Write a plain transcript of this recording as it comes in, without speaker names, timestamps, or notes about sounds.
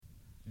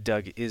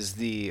Doug, is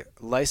the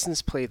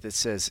license plate that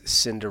says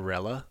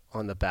Cinderella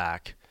on the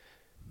back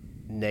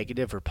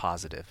negative or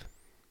positive?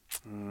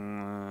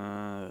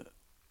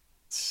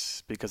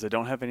 Because I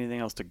don't have anything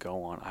else to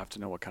go on. I have to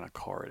know what kind of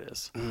car it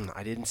is.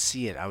 I didn't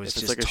see it. I was If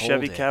it's just like a told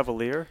Chevy it.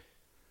 Cavalier,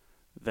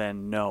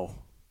 then no.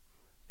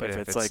 But if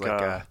if it's it's like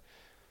a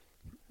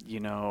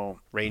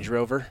Range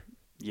Rover,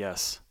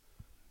 yes.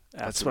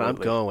 that's what I'm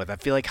Absolutely. going with. I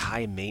feel like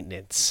high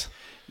maintenance.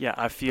 Yeah,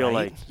 I feel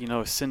Right?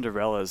 like,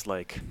 Cinderella is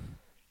like,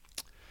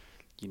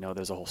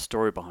 there's a whole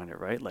story behind it,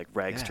 right? Like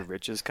rags Yeah. to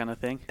riches kind of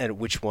thing. And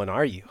which one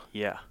are you?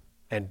 Yeah.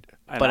 And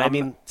And but I I'm-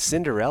 mean,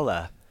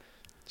 Cinderella,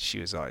 she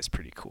was always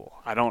pretty cool.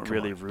 I don't Come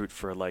really on. root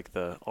for like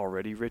the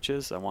already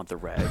riches. I want the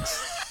rags.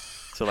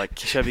 So like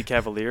Chevy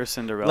Cavalier,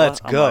 Cinderella.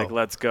 Let's I'm go. like,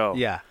 let's go.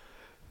 Yeah.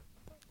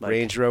 Like,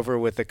 Range Rover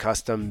with a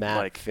custom matte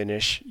like-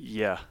 finish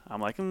Yeah.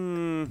 I'm like,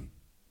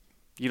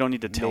 you don't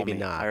need to tell Maybe me.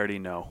 not. I already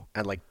know.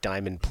 and like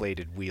diamond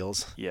plated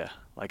wheels. Yeah.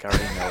 Like I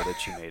already know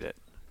that you made it.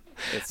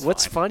 It's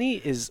What's fine. funny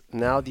is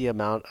now the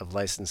amount of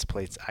license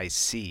plates I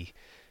see.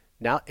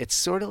 Now it's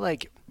sort of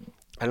like,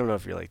 I don't know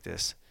if you're like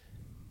this.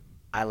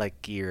 I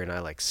like gear and I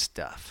like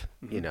stuff,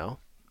 Mhm.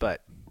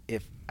 But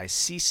if I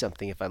see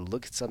something, if I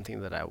look at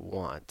something that I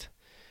want,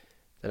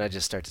 then I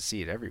just start to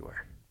see it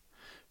everywhere.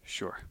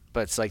 Sure.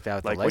 But it's like that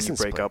with Like the when you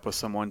license break plate. up with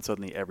someone,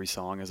 suddenly every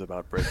song is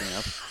about breaking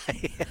up.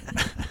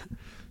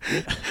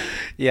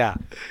 Yeah,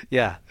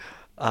 yeah.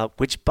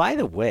 Which, by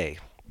the way,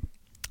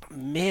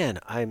 man,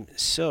 I'm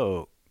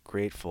so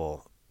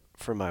grateful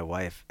for my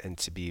wife and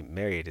to be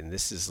married. And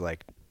this is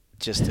like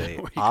just Where a you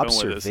going with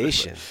this?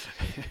 observation.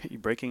 You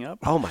breaking up?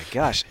 Oh my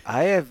gosh,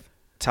 I have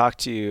talked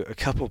to a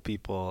couple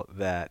people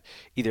that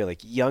either like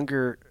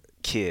younger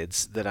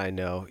kids that I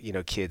know,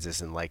 kids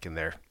isn't like in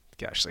their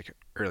like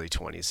early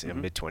 20s, Mhm.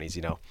 mid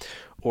 20s,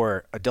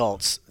 or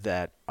adults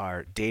that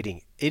are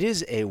dating. It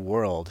is a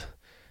world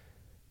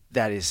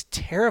that is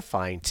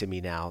terrifying to me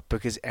now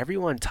because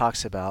everyone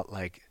talks about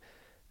like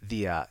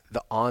the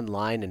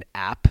online and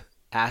app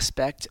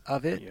aspect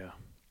of it. Yeah.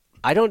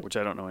 Which Which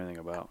I don't know anything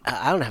about.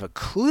 I don't have a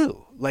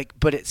clue. Like,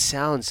 but it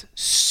sounds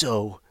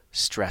so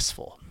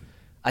stressful.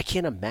 I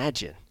can't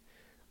imagine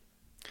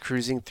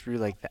cruising through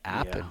like the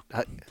app Yeah. and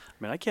I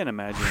mean, I can't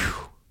imagine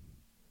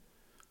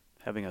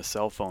having a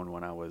cell phone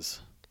when I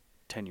was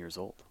 10 years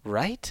old.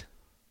 right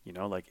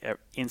Like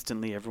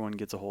instantly everyone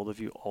gets a hold of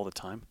you all the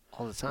time.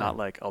 all the time. Not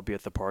like I'll be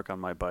at the park on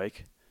my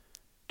bike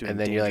doing And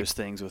then you're like- dangerous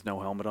things with no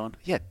helmet on.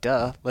 Yeah,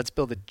 duh. Let's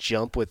build a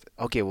jump with.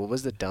 Okay, what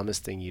was the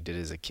dumbest thing you did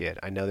as a kid?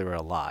 I know there were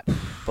a lot,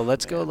 but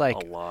let's go Man, like.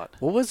 a lot.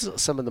 What was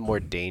some of the more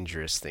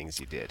dangerous things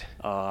you did?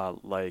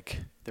 Like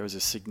there was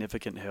a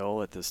significant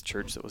hill at this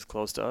church that was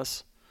close to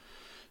us,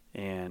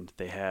 and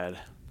they had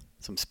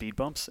some speed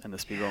bumps, and the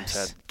speed bumps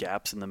Yes. had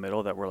gaps in the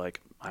middle that were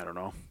like, I don't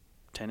know,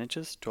 10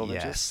 inches, 12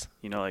 Yes.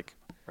 inches, like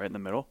right in the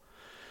middle,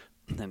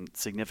 and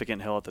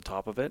significant hill at the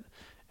top of it,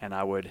 and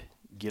I would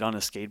get on a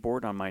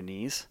skateboard on my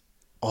knees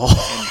Oh,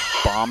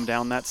 and bomb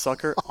down that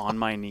sucker on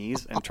my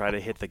knees and try to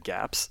hit the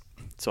gaps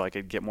so I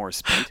could get more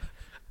speed.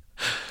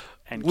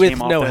 And With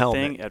came off no that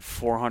helmet. thing at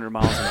 400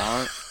 miles an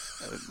hour,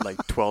 like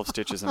 12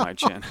 stitches in my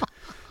chin.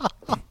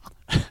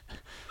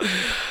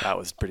 That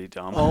was pretty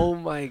dumb. oh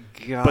my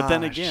god. But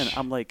then again,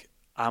 I'm like,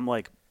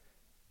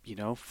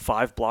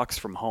 5 blocks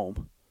from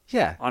home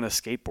yeah. on a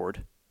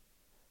skateboard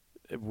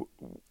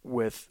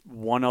with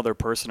one other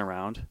person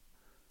around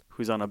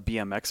who's on a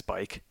BMX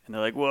bike, and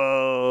they're like,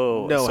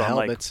 "Whoa!" No so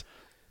helmets.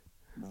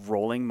 I'm like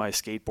rolling my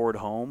skateboard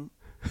home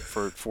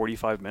for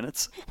 45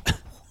 minutes.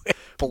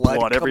 Blood blood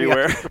coming out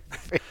everywhere.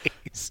 your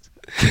face.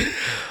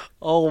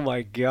 Oh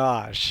my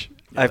gosh.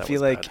 Yeah, I that feel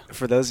was like bad.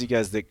 for those of you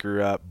guys that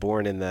grew up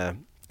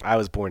I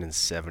was born in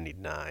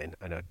 79.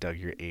 I know, Doug,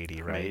 you're 80,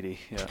 I'm right? 80,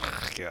 yeah.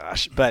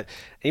 Gosh. But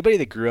anybody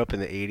that grew up in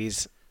the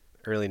 80s,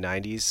 early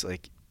 90s,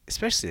 like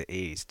especially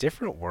the 80s,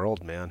 different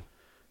world, man.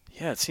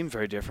 Yeah, it seemed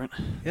very different.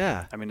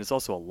 Yeah, I mean, it's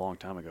also a long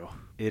time ago,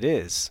 it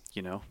is.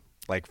 you know?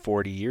 Like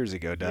 40 years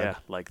ago, Doug. Yeah,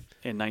 like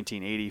in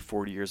 1980,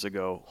 40 years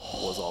ago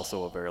was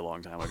also a very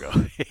long time ago.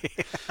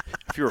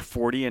 If you were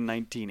 40 in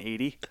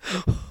 1980,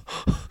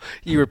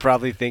 You were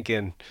probably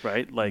thinking,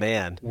 right? Like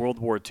Man. World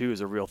War II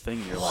is a real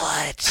thing. You're like,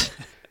 what?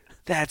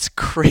 That's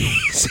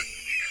crazy.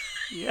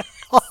 yeah.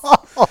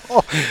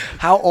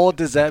 How old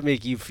does that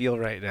make you feel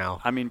right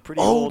now? I mean,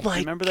 pretty Oh old. my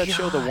Remember that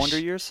show, The gosh. Wonder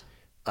Years?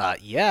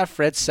 Yeah,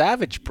 Fred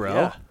Savage,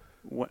 bro.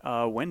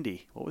 Yeah.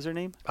 Wendy. What was her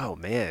name? Oh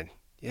man,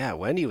 yeah.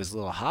 Wendy was a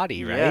little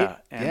hottie, right? Yeah,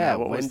 and,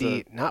 what was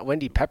Wendy, not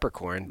Wendy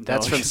Peppercorn.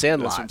 That's No, from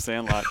Sandlot. That's from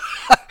Sandlot.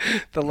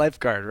 The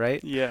lifeguard,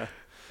 right? Yeah.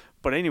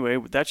 But anyway,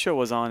 that show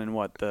was on in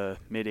what, the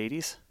mid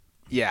 80s?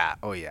 Yeah.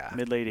 Oh yeah.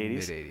 Mid-late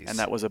 80s? Mid-80s. And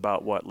that was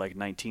about what, like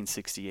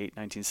 1968,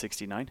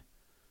 1969?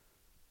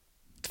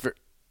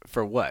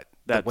 for what?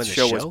 That when the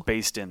show was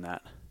based in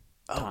that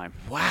Oh, time.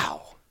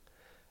 wow.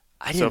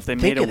 I didn't So if they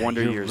think made a of that.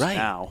 Wonder You're Years right.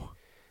 now,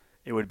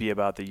 it would be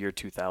about the year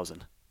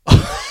 2000.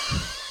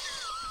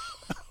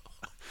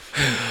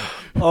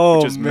 Oh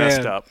Which is man.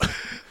 messed up.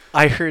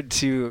 I heard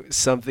too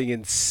something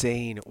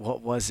insane.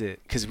 What was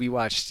it? Because we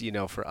watched,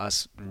 for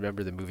us,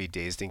 remember the movie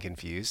Dazed and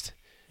Confused?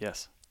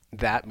 Yes.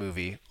 that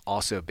movie,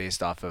 also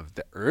based off of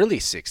the early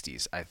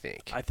 60s, I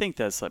think. I think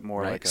that's like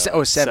more Right? like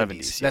Oh, a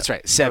 70s. That's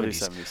right, Early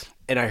 70s. 70s.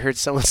 And I heard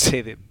someone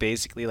say that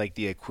basically like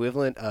the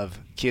equivalent of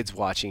kids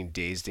watching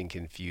Dazed and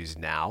Confused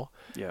now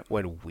Yeah.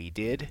 when we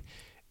did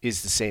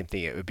is the same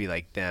thing. It would be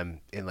like them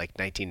in like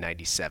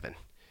 1997.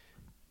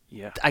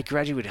 Yeah. I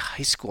graduated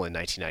high school in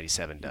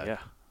 1997, Doug. Yeah.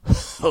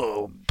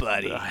 Oh,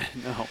 buddy. I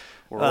know.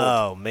 We're old.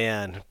 Oh,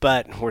 man.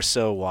 But we're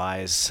so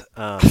wise.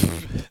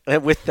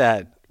 And with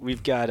that,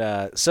 we've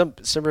got some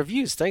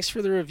reviews. Thanks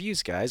for the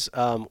reviews, guys.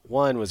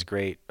 One was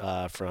great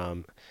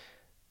from.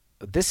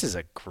 This is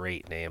a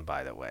great name,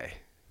 by the way.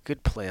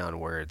 Good play on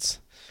words.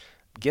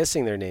 I'm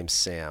guessing their name's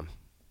Sam,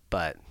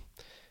 but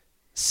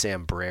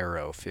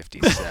Sambrero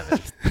 57.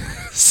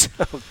 So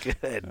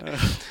good.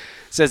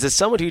 Says, as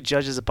someone who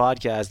judges a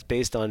podcast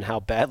based on how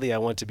badly I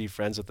want to be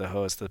friends with the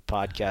host, the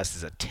podcast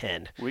is a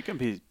 10. We can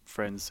be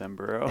friends,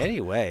 Sembro.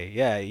 Anyway,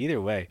 yeah,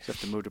 either way. Just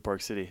have to move to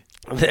Park City.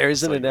 There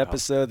isn't like an your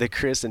episode that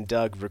Chris and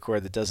Doug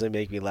record that doesn't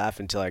make me laugh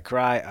until I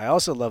cry. I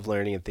also love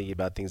learning and thinking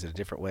about things in a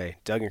different way.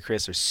 Doug and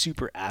Chris are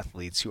super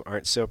athletes who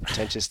aren't so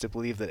pretentious to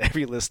believe that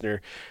every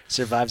listener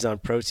survives on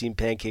protein,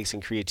 pancakes,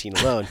 and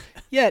creatine alone.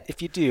 Yet,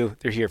 if you do,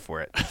 they're here for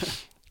it.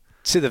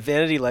 To the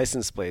vanity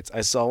license plates,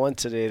 I saw one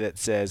today that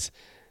says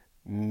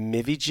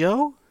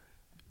Mivijo,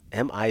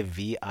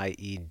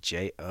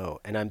 Miviejo,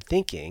 and I'm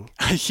thinking,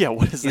 Yeah,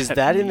 what does is that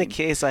that in the mean?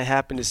 case I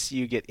happen to see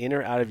you get in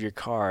or out of your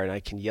car and I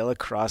can yell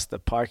across the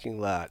parking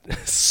lot,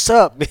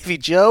 "Sup,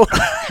 Mivijo?"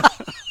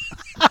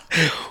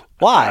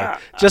 Why?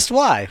 Just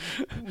why?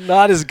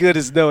 Not as good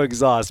as no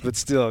exhaust, but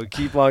still,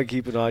 keep on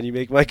keeping on. You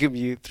make my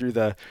commute through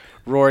the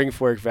roaring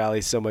Fork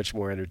Valley so much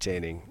more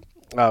entertaining.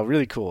 Oh,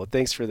 really cool.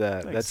 Thanks for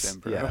that. Thanks, That's Sam,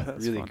 bro. yeah,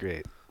 That's really fun.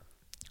 great.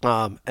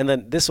 And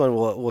then this one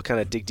we'll kind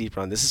of dig deeper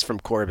on. This is from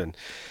Corbin.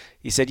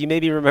 He said, "You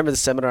maybe remember the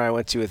seminar I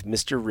went to with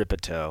Mr.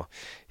 Ripito.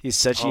 He's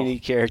such a Oh.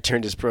 unique character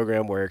and his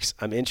program works.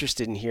 I'm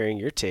interested in hearing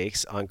your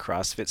takes on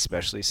CrossFit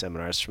specialty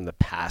seminars from the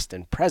past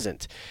and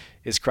present.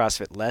 Is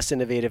CrossFit less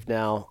innovative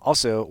now?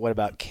 Also, what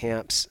about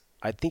camps?"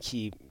 I think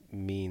he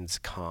means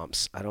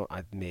comps.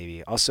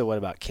 Maybe. Also, what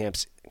about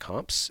comps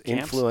Camps?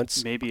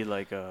 influence? Maybe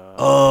like a.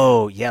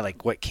 Oh, yeah,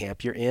 like what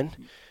camp you're in.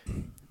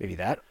 Maybe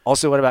that.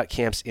 Also, what about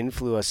camp's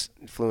influence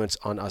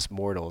on us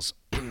mortals?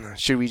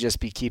 Should we just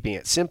be keeping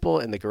it simple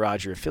in the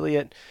garage or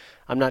affiliate?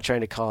 I'm not trying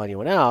to call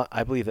anyone out.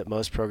 I believe that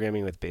most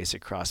programming with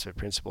basic CrossFit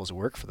principles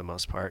work for the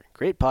most part.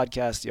 Great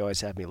podcast. You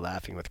always have me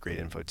laughing with great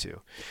info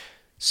too.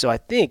 So I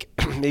think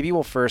maybe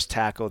we'll first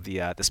tackle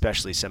the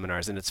specialty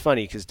seminars. And it's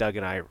funny because Doug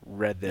and I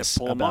read this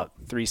pull 'em about up.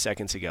 3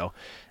 seconds ago.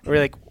 And we're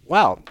like,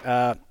 wow,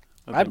 I've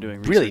I'm been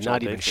doing really research all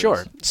not day even for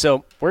sure. this.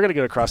 So we're going to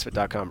go to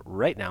CrossFit.com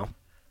right now.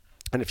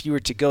 And if you were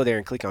to go there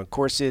and click on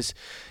courses,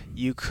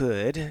 you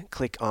could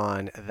click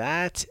on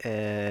that.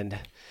 And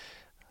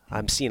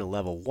I'm seeing a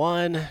level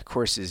 1,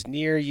 courses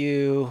near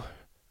you.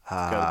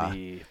 Gotta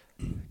be.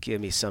 Give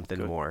me something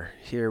Good. more.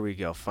 Here we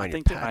go. I Find your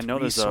think path I know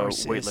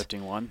resources. there's a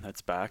weightlifting one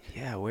that's back.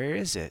 Yeah, where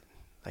is it?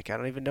 Like, I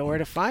don't even know where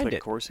to find Click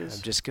it. courses.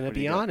 I'm just going to What do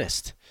be you got?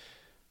 honest.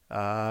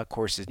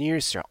 Courses near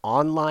you. So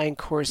online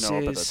courses. No,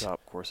 up at the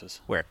top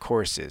courses. Where?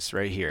 Courses,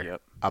 right here.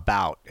 Yep.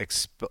 About.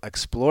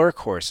 Explore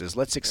courses.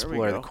 Let's we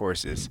explore the go.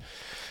 courses.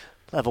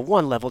 Level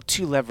 1, Level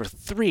 2, Level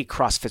 3,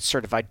 CrossFit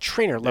Certified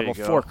Trainer. There Level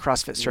you 4, go.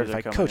 CrossFit These are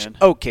Certified coming Coach. in.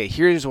 Okay,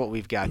 here's what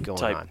we've got going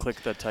Type. on.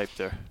 Click that type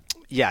there.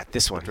 Yeah,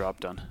 this one. Drop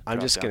down. I'm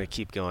Drop just down. going to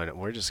keep going.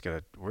 We're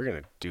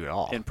gonna do it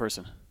all. In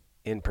person.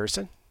 In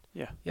person?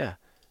 Yeah. Yeah.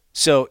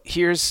 So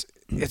it's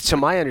to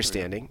my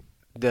understanding,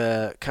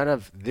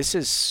 this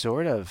is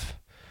sort of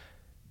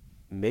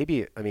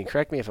maybe, I mean,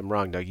 correct me if I'm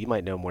wrong, Doug, you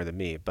might know more than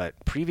me, but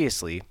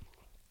previously,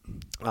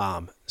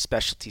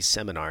 specialty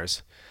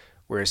seminars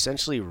were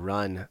essentially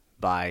run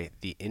by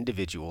the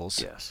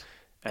individuals, Yes.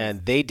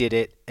 and they did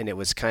it, and it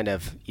was kind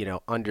of,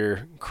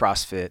 under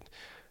CrossFit,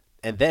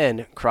 and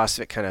then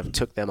CrossFit kind of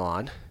took them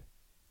on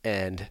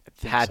and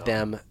think had so.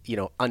 them,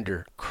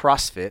 under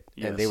CrossFit,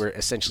 and they Yes. were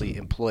essentially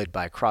employed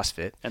by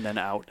CrossFit. And then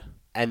out.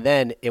 And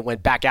then it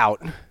went back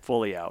out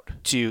Fully out.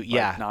 to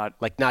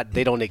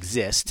they don't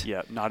exist.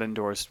 Yeah. Not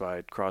endorsed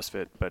by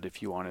CrossFit, but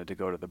if you wanted to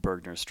go to the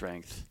Bergner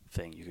Strength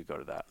thing, you could go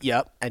to that.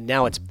 Yep. And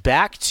now it's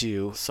back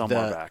to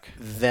Somewhere back.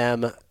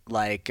 them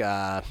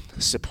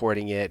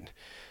supporting it.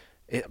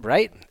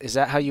 Right? Is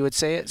that how you would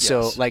say it?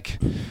 So Yes.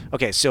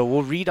 okay, so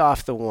we'll read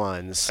off the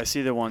ones. I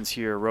see the ones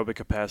here: aerobic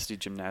capacity,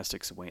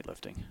 gymnastics, and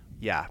weightlifting.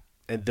 Yeah.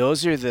 And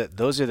those are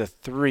the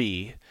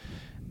 3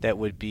 that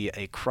would be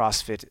a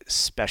CrossFit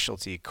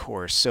specialty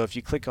course. So if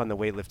you click on the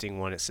weightlifting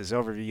one, it says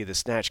overview the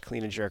snatch,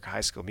 clean and jerk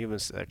high school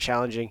movements that are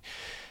challenging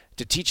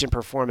to teach and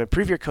perform.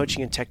 Improve your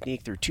coaching and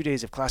technique through 2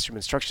 days of classroom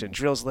instruction and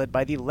drills led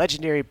by the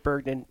legendary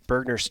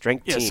Bergner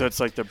Strength Yeah. Team. So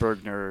it's like the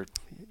Bergner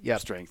Yep.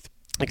 Strength.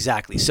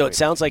 Exactly. So it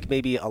sounds like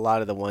maybe a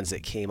lot of the ones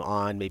that came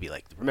on, maybe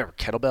remember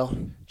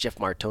Kettlebell? Jeff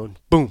Martone?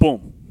 Boom.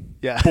 Boom.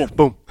 Yeah.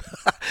 Boom.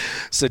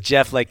 So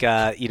Jeff,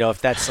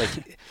 if that's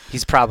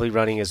he's probably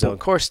running his own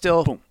course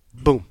still.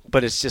 Boom.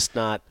 But it's just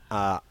not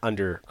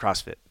under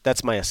CrossFit.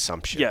 That's my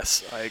assumption.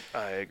 Yes, I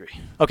agree.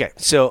 Okay.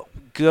 So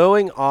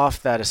going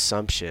off that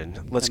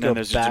assumption, let's and go then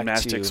there's a back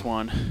gymnastics to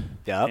one.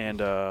 Yep. And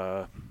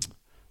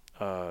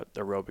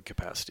aerobic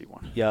capacity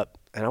one. Yep.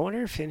 And I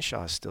wonder if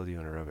Hinshaw is still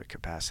doing aerobic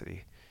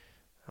capacity.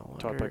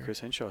 Taught by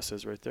Chris Hinshaw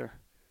says right there.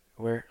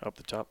 Where? Up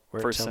the top.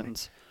 Where? First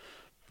sentence.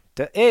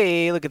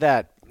 Hey, look at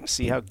that.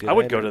 See how good I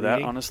would am go at to that,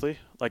 reading? honestly.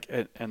 Like,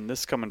 and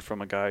this coming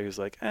from a guy who's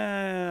like,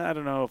 I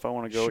don't know if I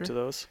want to go Sure. to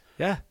those.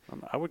 Yeah.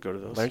 I would go to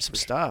those. Learn some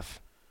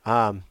stuff.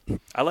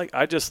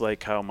 I just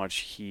like how much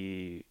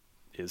he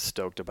is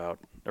stoked about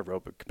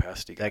aerobic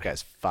capacity. That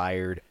guy's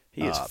fired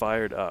He is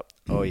fired up.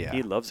 Oh, yeah.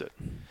 He loves it.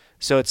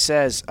 So it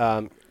says,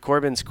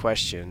 Corbin's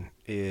question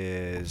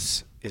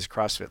is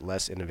CrossFit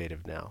less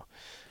innovative now?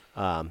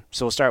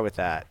 So we'll start with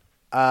that.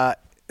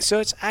 So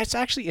it's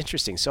actually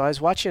interesting. So I was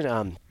watching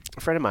a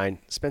friend of mine,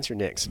 Spencer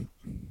Nix,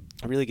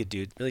 a really good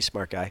dude, really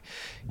smart guy.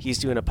 He's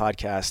doing a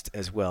podcast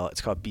as well.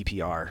 It's called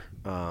BPR,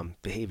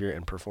 Behavior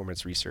and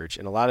Performance Research.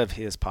 And a lot of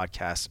his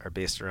podcasts are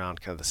based around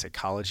kind of the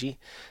psychology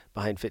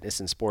behind fitness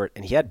and sport.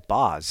 And he had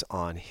Boz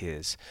on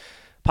his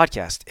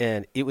podcast,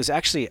 and it was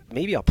actually,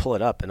 maybe I'll pull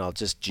it up and I'll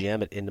just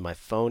jam it into my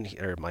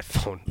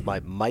my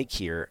mic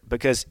here,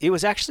 because it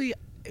was actually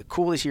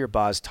cool to hear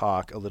Boz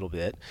talk a little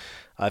bit.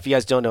 If you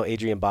guys don't know,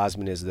 Adrian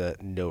Bosman is the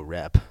no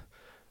rep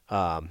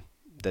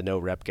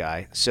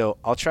guy. So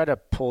I'll try to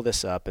pull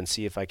this up and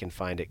see if I can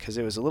find it, because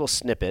it was a little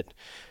snippet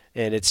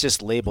and it's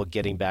just labeled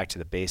getting back to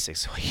the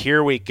basics. So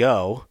here we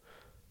go.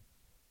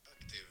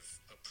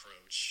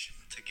 Approach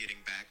to getting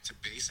back to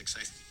basics.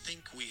 I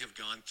think we have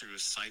gone through a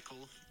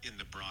cycle in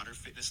the broader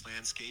fitness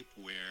landscape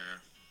where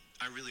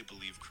I really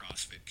believe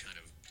CrossFit kind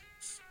of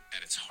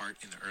at its heart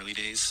in the early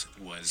days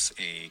was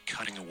a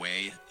cutting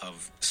away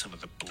of some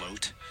of the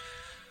bloat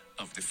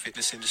of the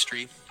fitness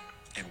industry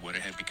and what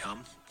it had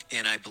become.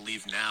 And I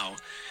believe now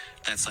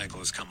that cycle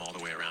has come all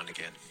the way around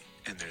again.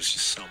 And there's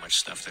just so much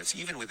stuff that's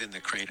even within the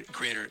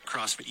greater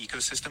CrossFit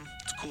ecosystem.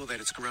 It's cool that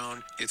it's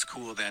grown. It's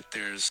cool that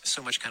there's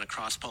so much kind of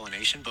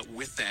cross-pollination. But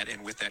with that,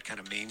 and with that kind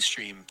of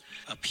mainstream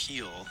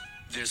appeal,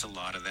 there's a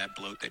lot of that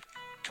bloat that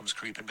comes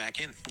creeping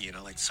back in. You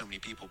know, like so many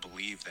people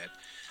believe that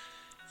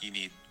you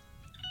need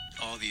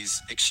all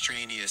these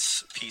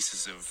extraneous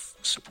pieces of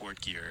support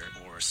gear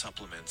or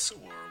supplements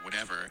or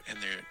whatever. And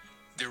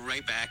they're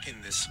right back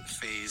in this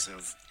phase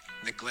of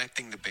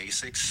neglecting the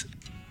basics.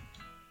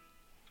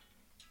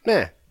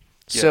 Yeah.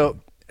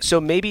 So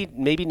maybe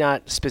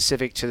not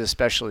specific to the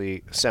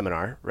specialty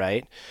seminar,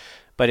 right?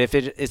 But if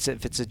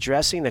it's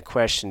addressing the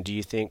question, do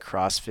you think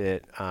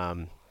CrossFit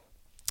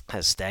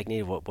has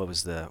stagnated? What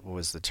was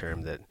the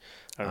term that?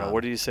 I don't know.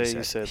 What did you say?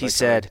 He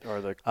said,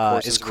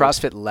 is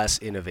CrossFit less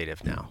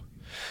innovative now?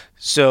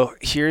 So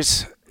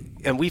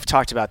and we've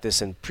talked about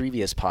this in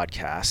previous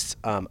podcasts.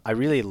 I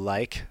really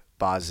like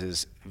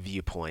Boz's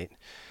viewpoint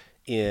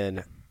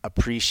in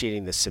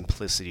appreciating the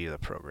simplicity of the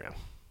program,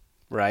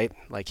 right?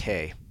 Like,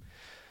 hey,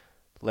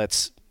 we're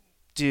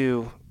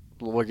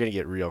going to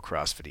get real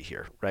CrossFit-y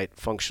here, right?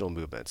 Functional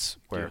movements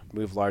where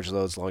move large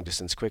loads, long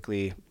distance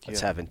quickly. Let's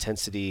have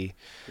intensity.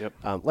 Yep.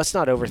 Let's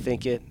not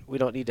overthink it. We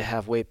don't need to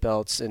have weight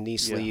belts and knee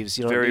sleeves.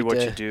 You don't vary need what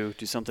to, you do.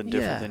 Do something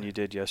different than you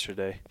did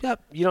yesterday.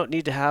 Yep. You don't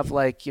need to have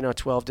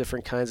 12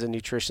 different kinds of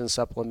nutrition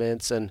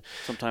supplements and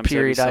sometimes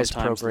periodized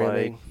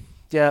programming.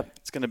 Yep.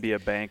 It's going to be a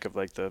bank of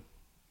like the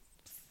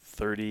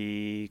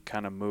 30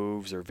 kind of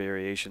moves or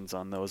variations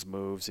on those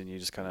moves, and you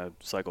just kind of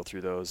cycle through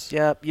those.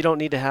 Yeah, you don't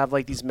need to have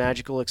like these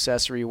magical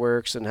accessory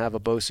works and have a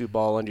BOSU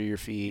ball under your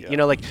feet.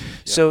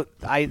 So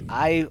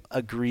I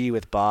agree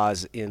with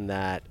Boz in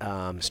that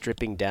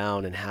stripping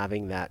down and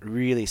having that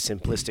really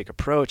simplistic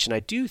approach, and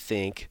I do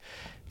think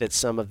that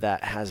some of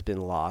that has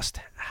been lost.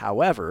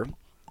 However,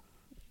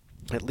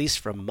 at least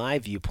from my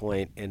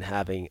viewpoint in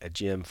having a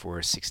gym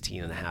for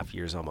 16 and a half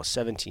years, almost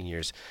 17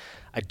 years,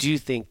 I do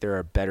think there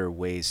are better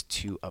ways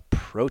to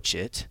approach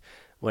it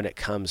when it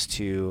comes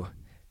to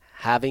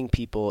having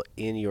people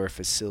in your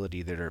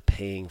facility that are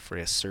paying for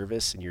a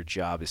service, and your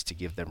job is to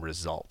give them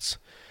results.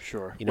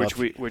 Sure.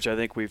 Which I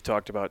think we've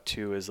talked about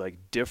too is like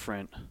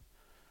different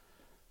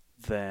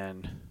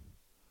than,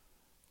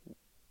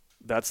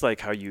 that's like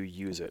how you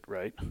use it,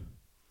 right?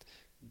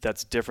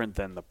 That's different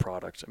than the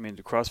product. I mean,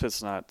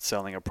 CrossFit's not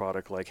selling a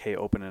product like, hey,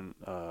 open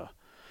an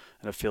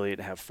affiliate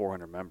and have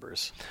 400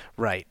 members.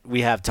 Right. We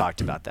have talked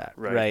about that.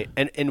 Right.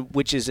 And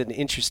which is an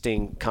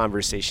interesting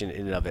conversation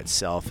in and of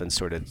itself, and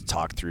sort of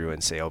talk through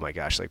and say, oh my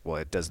gosh,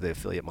 does the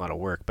affiliate model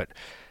work? But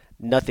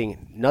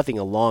nothing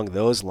along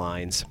those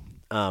lines.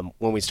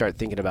 When we start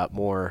thinking about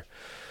more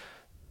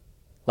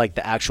like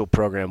the actual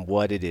program,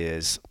 what it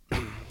is,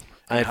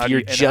 how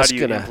do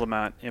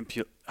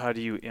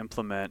you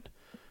implement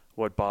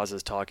what Boz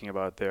is talking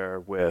about there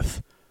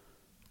with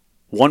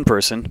one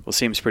person? Well,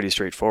 seems pretty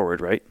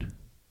straightforward, right?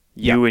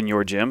 You in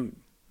your gym,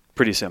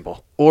 pretty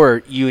simple.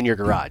 Or you in your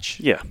garage.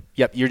 Yeah.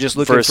 Yep. You're just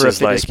looking for a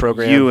fitness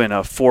program. You in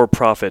a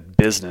for-profit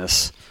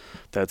business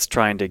that's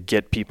trying to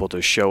get people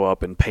to show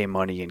up and pay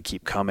money and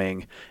keep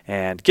coming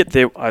and get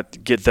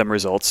them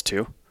results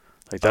too.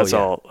 Like that's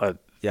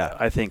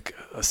I think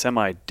a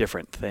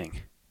semi-different thing.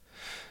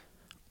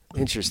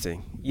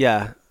 Interesting.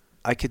 Yeah.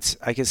 I could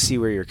see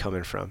where you're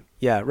coming from.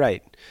 Yeah,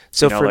 right.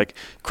 So you know, like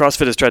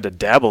CrossFit has tried to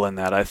dabble in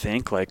that, I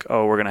think. Like,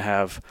 oh, we're going to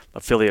have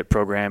affiliate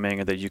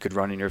programming that you could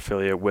run in your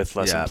affiliate with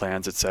lesson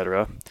plans,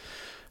 etc.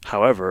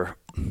 However,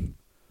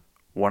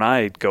 when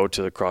I go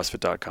to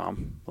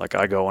CrossFit.com, like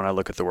I go and I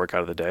look at the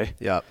workout of the day,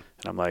 and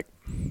I'm like,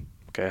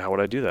 okay, how would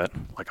I do that?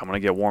 Like, I'm going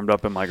to get warmed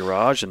up in my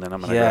garage, and then I'm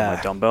going to grab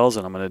my dumbbells,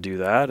 and I'm going to do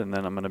that, and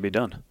then I'm going to be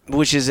done.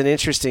 Which is an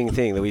interesting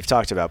thing that we've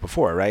talked about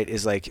before, right?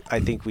 Is like, I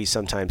think we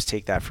sometimes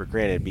take that for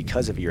granted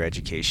because of your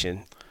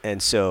education.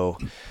 And so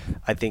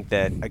I think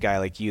that a guy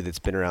like you that's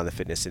been around the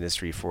fitness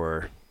industry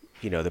for,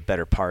 the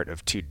better part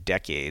of 2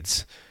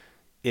 decades,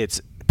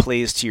 it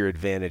plays to your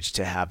advantage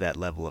to have that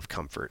level of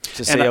comfort.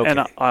 To say, and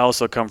I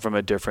also come from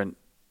a different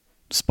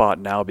spot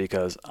now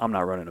because I'm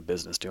not running a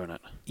business doing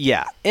it.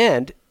 Yeah,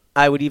 and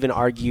I would even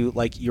argue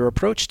like your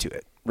approach to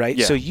it, right?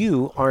 Yeah. So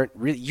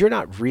you're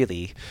not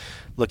really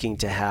looking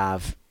to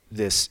have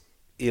this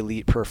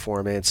elite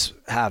performance,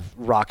 have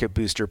rocket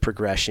booster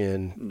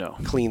progression, no,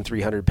 clean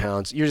 300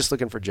 pounds. You're just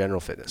looking for general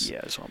fitness. Yeah,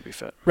 I just want to be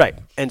fit. Right.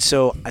 And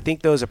so I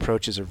think those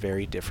approaches are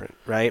very different,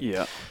 right?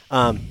 Yeah.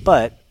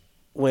 But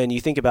when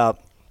you think about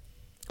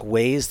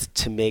ways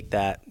to make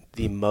that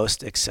the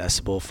most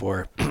accessible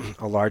for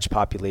a large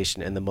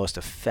population and the most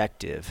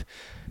effective,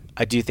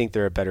 I do think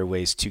there are better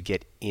ways to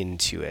get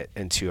into it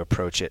and to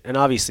approach it. And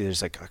obviously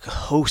there's like a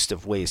host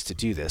of ways to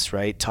do this,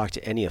 right? Talk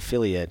to any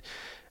affiliate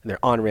and their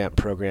on-ramp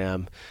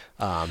program.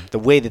 The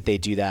way that they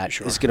do that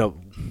is going to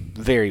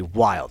vary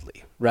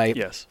wildly, right?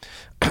 Yes.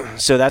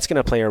 So that's going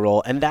to play a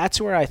role. And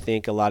that's where I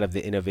think a lot of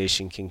the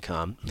innovation can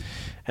come.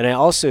 And I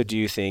also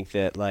do think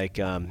that, like,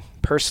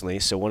 personally,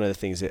 so one of the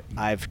things that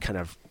I've kind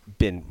of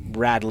been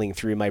rattling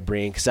through my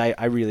brain, because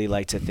I really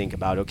like to think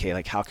about, okay,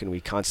 like how can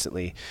we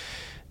constantly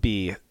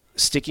be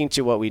sticking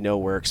to what we know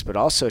works, but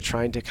also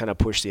trying to kind of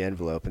push the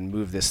envelope and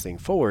move this thing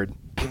forward.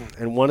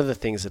 And one of the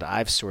things that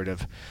I've sort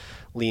of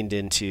leaned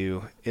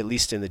into, at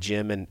least in the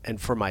gym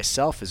and for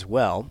myself as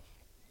well,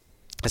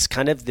 is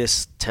kind of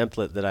this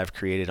template that I've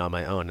created on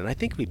my own. And I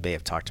think we may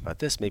have talked about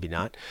this, maybe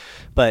not,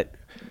 but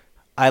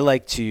I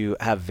like to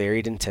have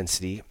varied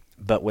intensity,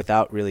 but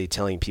without really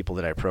telling people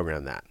that I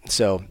program that.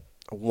 So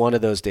one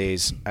of those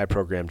days I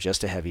program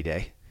just a heavy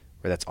day,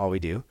 where that's all we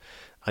do.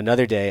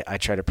 Another day, I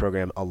try to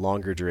program a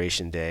longer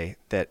duration day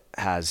that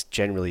has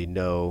generally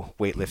no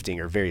weightlifting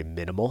or very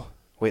minimal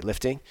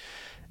weightlifting.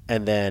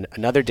 And then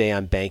another day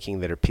I'm banking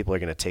that people are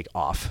going to take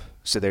off.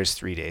 So there's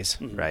 3 days,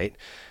 right,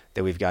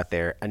 that we've got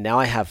there. And now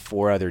I have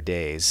 4 other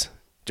days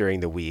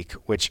during the week,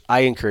 which I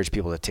encourage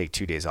people to take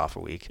 2 days off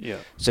a week. Yeah.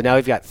 So now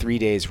we've got 3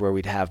 days where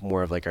we'd have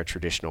more of like our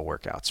traditional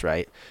workouts,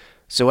 right?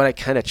 So what I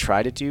kind of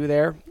try to do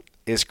there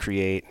is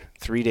create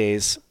 3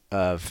 days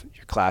of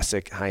your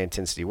classic high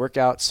intensity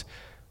workouts,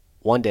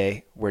 1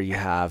 day where you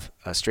have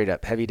a straight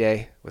up heavy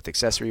day with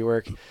accessory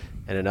work,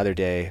 and another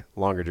day,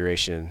 longer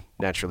duration,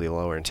 naturally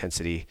lower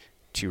intensity,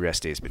 2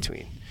 rest days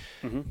between.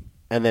 Mm-hmm.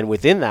 And then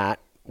within that,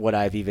 what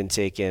I've even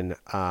taken,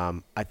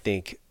 I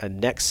think a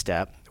next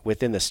step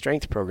within the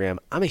strength program,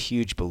 I'm a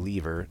huge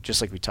believer,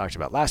 just like we talked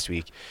about last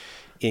week,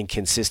 in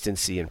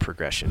consistency and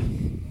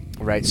progression,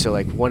 right? So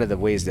like one of the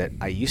ways that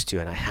I used to,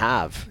 and I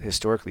have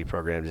historically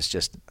programmed, is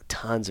just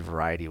tons of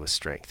variety with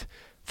strength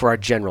for our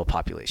general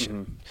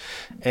population.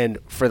 And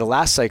for the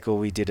last cycle,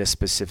 we did a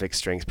specific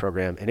strength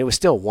program, and it was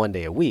still 1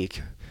 day a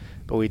week,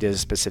 but we did a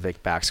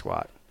specific back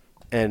squat.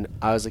 And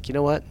I was like, you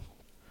know what?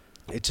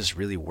 It just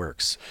really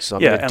works. So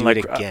I'm going to do it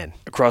again.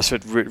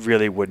 CrossFit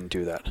really wouldn't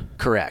do that.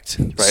 Correct.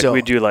 Right. So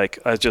we do, like,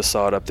 I just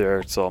saw it up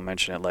there, so I'll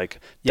mention it, like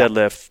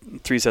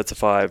deadlift, 3 sets of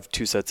 5,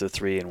 2 sets of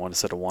 3, and 1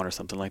 set of 1 or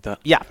something like that.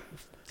 Yeah.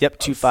 Yep.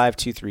 2, 5,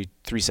 2, 3,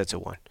 3 sets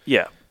of 1.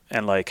 Yeah.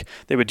 And like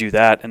they would do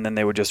that, and then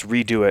they would just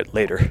redo it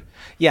later.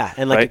 Yeah,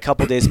 and like a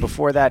couple days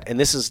before that, and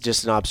this is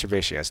just an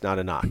observation, it's not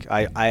a knock.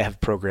 I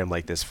have programmed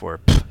like this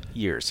for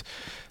years.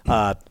 2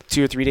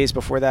 or 3 days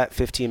before that,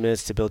 15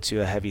 minutes to build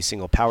to a heavy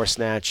single power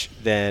snatch,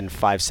 then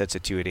 5 sets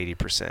of 2 at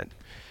 80%.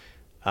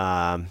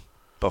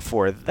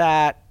 Before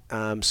that,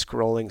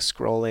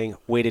 scrolling,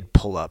 weighted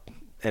pull-up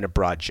and a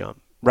broad jump,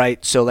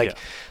 right? So like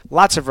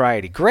lots of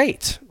variety.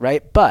 Great,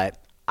 right?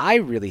 But I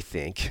really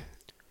think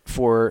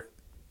for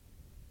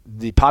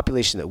the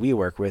population that we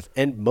work with,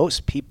 and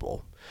most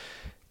people,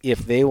 if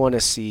they want to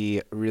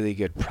see really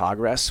good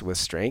progress with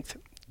strength,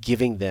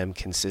 giving them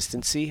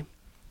consistency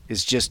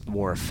is just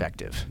more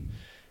effective.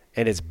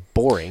 And it's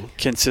boring.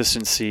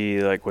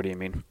 Consistency, like, what do you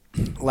mean?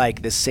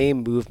 Like the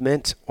same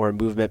movement or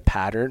movement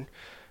pattern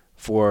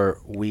for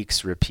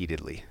weeks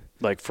repeatedly.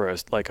 Like for a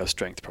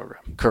strength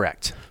program.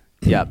 Correct.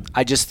 Yeah.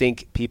 I just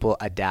think people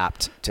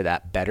adapt to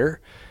that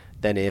better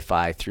than if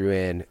I threw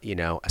in,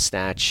 a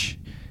snatch,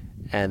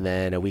 and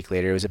then a week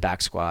later it was a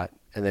back squat,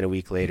 and then a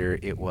week later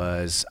it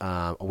was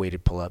a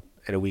weighted pull-up,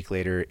 and a week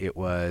later it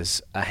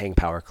was a hang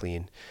power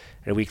clean,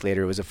 and a week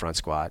later it was a front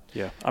squat.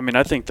 Yeah, I mean,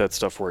 I think that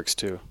stuff works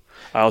too.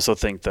 I also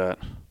think that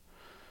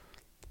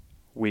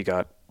we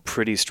got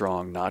pretty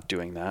strong not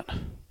doing that.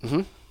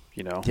 Mm-hmm.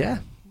 Yeah.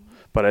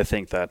 But I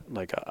think that,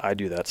 like, I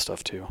do that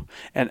stuff too,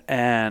 and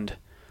I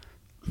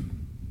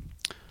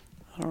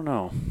don't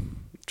know. I'm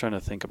trying to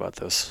think about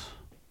this.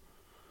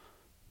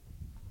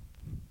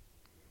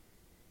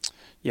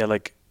 Yeah,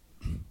 like,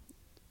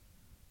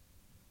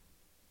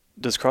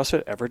 does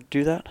CrossFit ever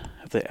do that?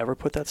 Have they ever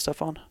put that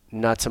stuff on?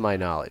 Not to my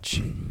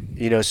knowledge.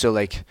 So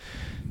like,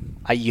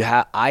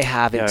 I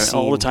haven't seen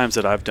all the times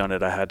that I've done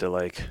it, I had to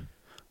like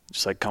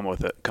just like come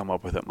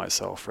up with it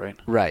myself, right?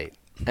 Right.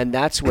 And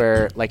that's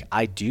where, like,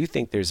 I do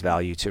think there's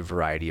value to a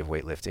variety of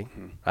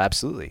weightlifting.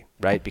 Absolutely.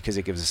 Right. Because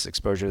it gives us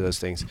exposure to those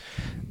things.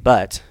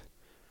 But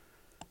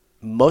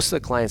most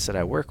of the clients that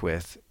I work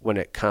with, when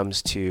it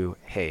comes to,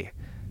 hey,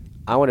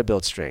 I want to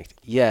build strength.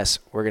 Yes,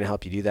 we're going to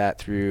help you do that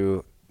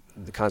through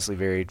the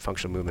constantly varied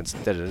functional movements,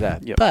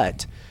 Yep.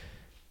 But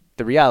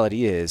the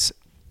reality is,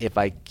 if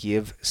I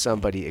give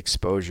somebody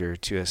exposure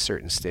to a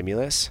certain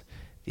stimulus,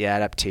 the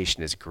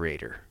adaptation is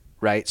greater.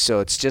 Right? So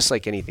it's just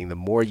like anything. The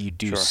more you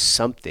do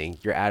something,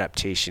 your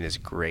adaptation is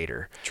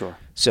greater. Sure.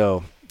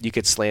 So you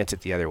could slant it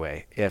the other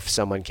way. If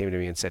someone came to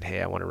me and said,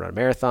 hey, I want to run a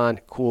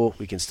marathon, cool,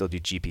 we can still do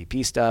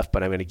GPP stuff,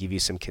 but I'm going to give you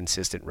some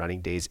consistent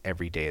running days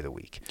every day of the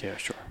week. Yeah,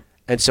 sure.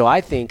 And so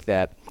I think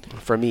that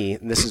for me,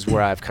 and this is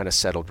where I've kind of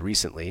settled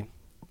recently,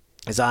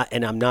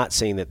 and I'm not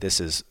saying that this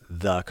is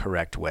the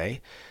correct way.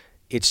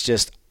 It's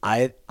just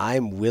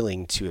I'm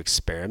willing to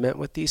experiment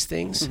with these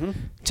things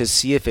to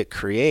see if it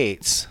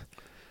creates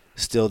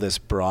still this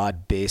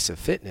broad base of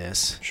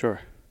fitness, sure,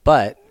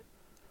 but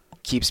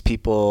keeps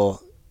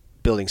people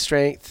building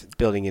strength,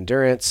 building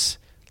endurance,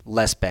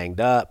 less banged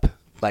up.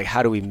 Like,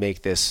 how do we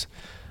make this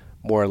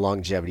more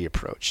longevity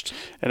approached?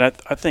 And I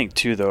think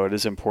too, though, it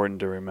is important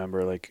to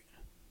remember, like,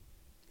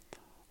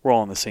 we're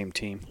all on the same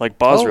team. Like,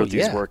 Boz wrote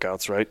these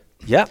workouts, right?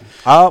 Yeah.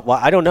 Well,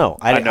 I don't know.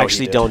 I know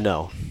actually don't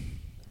know.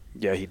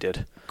 Yeah, he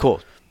did.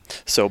 Cool.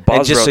 So Boz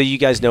and just so you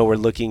guys know, we're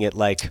looking at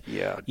like,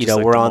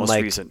 we're on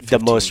like the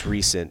most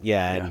recent.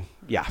 Yeah.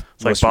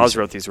 It's like Boz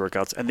wrote these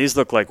workouts, and these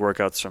look like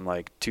workouts from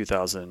like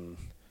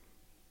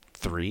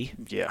 2003.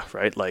 Yeah,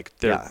 right. Like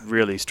they're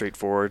really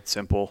straightforward,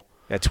 simple.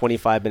 A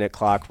 25-minute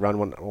clock, run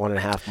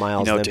 1.5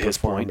 miles, then to his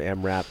perform point.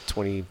 AMRAP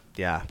 20.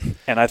 Yeah.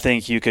 And I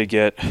think you could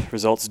get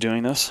results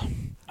doing this.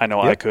 I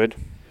know I could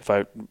if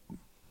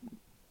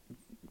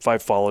I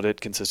followed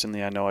it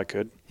consistently. I know I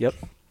could. Yep.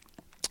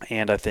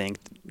 And I think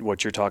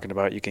what you're talking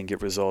about, you can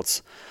get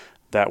results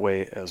that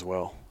way as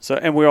well. So,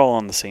 and we're all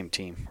on the same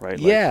team, right?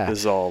 Like, this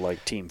is all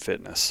like team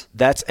fitness.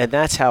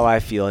 That's how I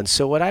feel. And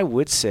so what I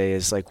would say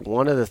is, like,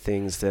 one of the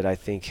things that I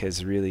think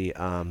has really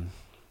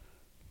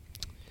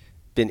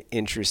been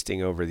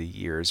interesting over the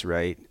years,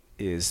 right,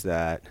 is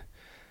that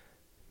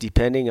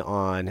depending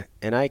on,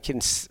 and I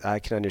can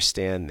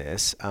understand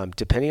this,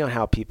 depending on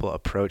how people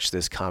approach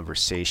this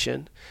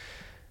conversation,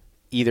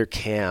 either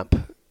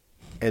camp.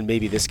 And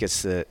maybe this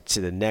gets to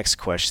the next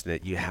question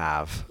that you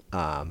have,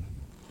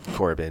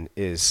 Corbin,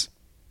 is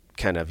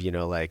kind of,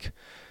 like,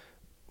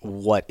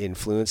 what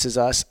influences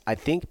us. I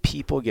think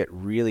people get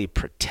really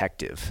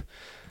protective.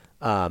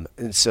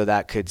 And so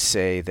that could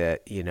say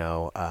that,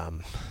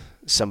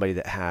 somebody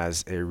that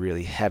has a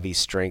really heavy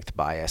strength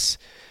bias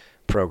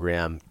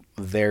program,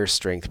 their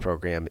strength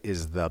program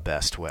is the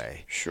best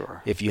way.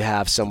 Sure. If you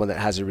have someone that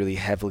has a really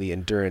heavily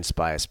endurance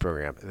bias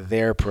program,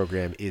 their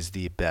program is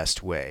the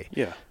best way.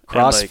 Yeah.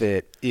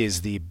 CrossFit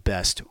is the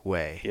best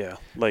way. Yeah.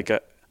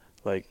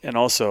 And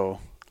also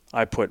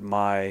I put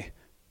my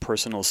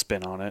personal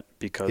spin on it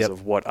because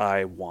of what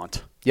I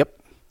want.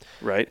 Yep.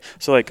 Right.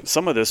 So like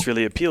some of this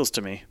really appeals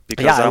to me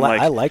because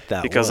I like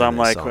that. Because I'm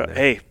like,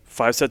 hey,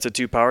 5 sets of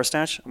 2 power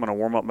snatch. I'm going to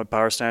warm up my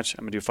power snatch.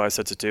 I'm going to do 5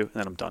 sets of 2 and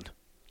then I'm done.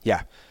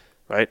 Yeah.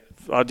 Right?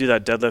 I'll do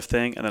that deadlift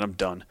thing and then I'm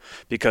done.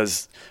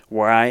 Because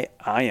where I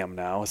am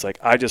now is like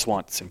I just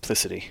want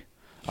simplicity.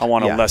 I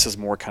want a less is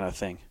more kind of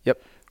thing.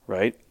 Yep.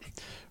 Right?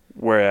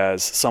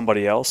 Whereas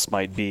somebody else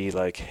might be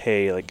like,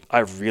 hey, like I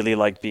really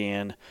like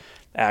being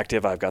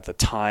active. I've got the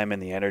time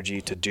and the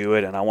energy to do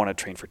it and I want to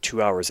train for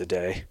 2 hours a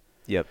day.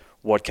 Yep.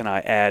 What can I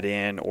add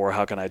in, or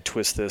how can I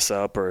twist this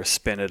up or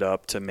spin it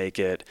up to make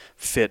it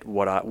fit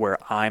where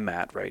I'm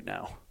at right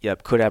now?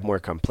 Yep, could have more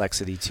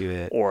complexity to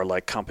it. Or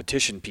like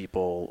competition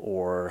people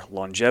or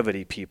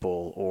longevity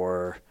people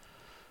or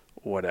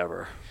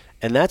whatever.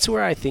 And that's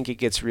where I think it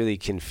gets really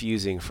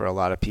confusing for a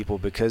lot of people,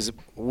 because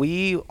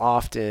we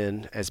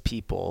often, as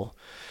people,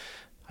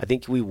 I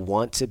think we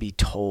want to be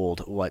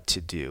told what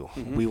to do.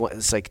 Mm-hmm.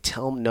 It's like,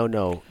 no,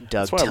 Doug,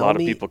 that's why tell a lot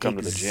me of people come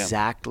to the gym.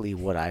 Exactly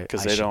what I should do.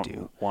 Because they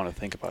don't want to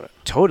think about it.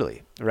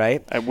 Totally,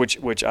 right?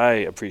 Which I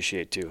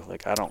appreciate too.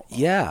 Like I don't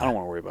want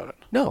to worry about it.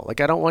 No, like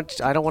I don't want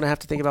to have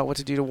to think about what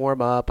to do to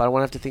warm up. I don't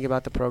want to have to think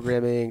about the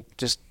programming.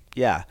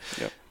 Yep.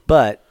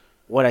 But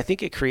what I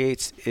think it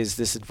creates is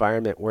this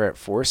environment where it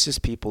forces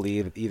people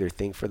to either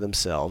think for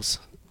themselves,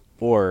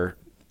 or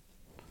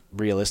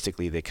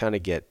realistically they kind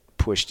of get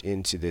pushed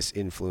into this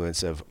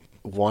influence of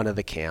one of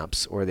the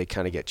camps, or they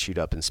kind of get chewed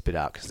up and spit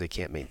out because they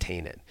can't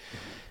maintain it.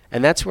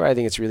 And that's where I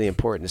think it's really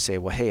important to say,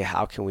 well, hey,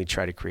 how can we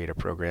try to create a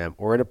program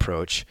or an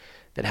approach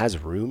that has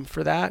room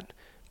for that?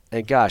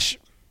 And gosh,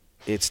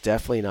 it's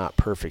definitely not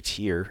perfect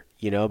here,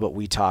 but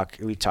we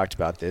talked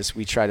about this.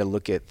 We try to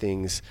look at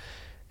things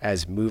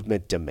as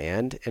movement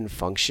demand and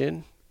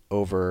function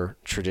over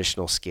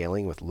traditional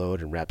scaling with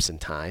load and reps and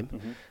time.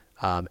 Mm-hmm.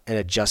 And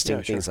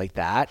adjusting things sure. like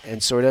that.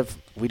 And sort of,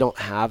 we don't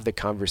have the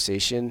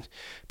conversation.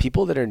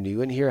 People that are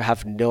new in here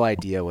have no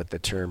idea what the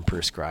term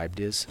prescribed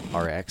is,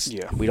 RX.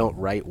 Yeah. We don't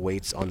write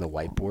weights on the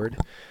whiteboard.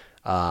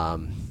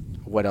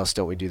 What else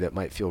don't we do that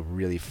might feel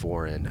really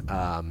foreign?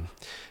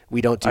 We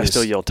don't do I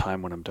still yell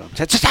time when I'm done.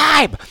 That's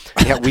time.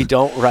 Yeah, we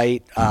don't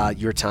write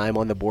your time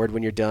on the board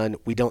when you're done.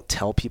 We don't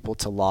tell people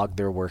to log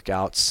their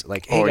workouts.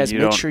 Like, hey guys,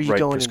 make sure you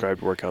go in.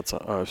 Prescribed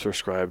workouts,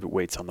 prescribed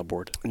weights on the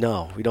board.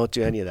 No, we don't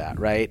do any of that,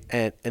 right?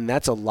 And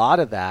that's a lot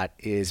of that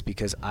is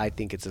because I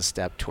think it's a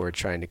step toward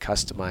trying to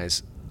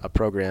customize a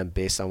program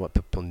based on what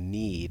people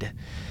need,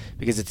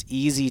 because it's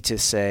easy to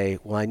say,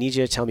 well, I need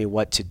you to tell me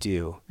what to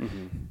do.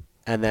 Mm-hmm.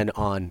 And then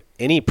on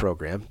any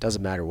program,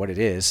 doesn't matter what it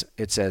is,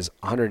 it says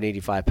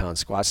 185-pound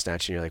squat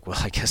snatch, and you're like, well,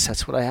 I guess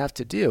that's what I have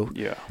to do.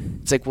 Yeah.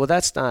 It's like, well,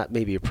 that's not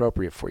maybe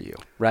appropriate for you,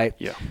 right?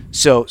 Yeah.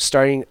 So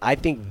I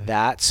think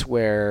that's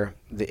where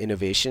the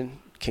innovation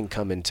can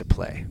come into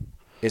play,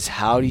 is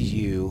how do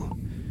you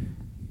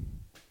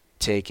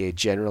take a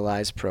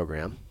generalized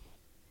program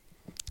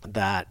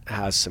that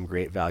has some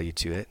great value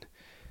to it,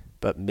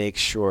 but make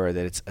sure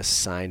that it's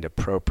assigned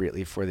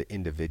appropriately for the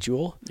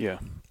individual. Yeah.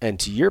 And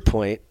to your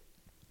point,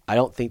 I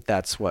don't think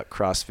that's what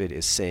CrossFit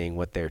is saying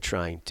what they're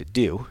trying to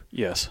do.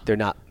 Yes. They're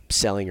not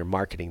selling or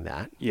marketing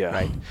that. Yeah.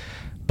 Right.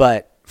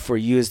 But for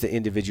you as the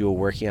individual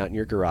working out in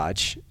your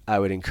garage, I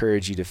would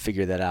encourage you to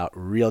figure that out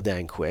real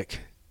dang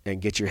quick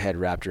and get your head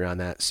wrapped around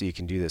that so you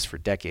can do this for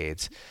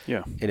decades.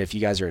 Yeah. And if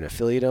you guys are an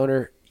affiliate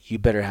owner, you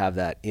better have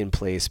that in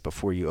place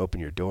before you open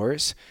your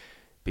doors,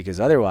 because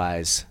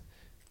otherwise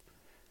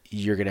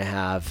you're going to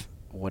have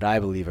what I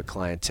believe a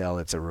clientele,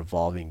 it's a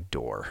revolving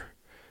door.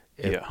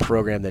 A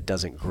program that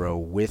doesn't grow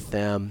with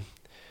them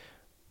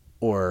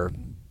or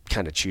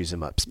kind of chews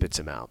them up, spits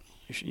them out.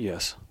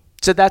 Yes.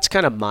 So that's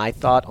kind of my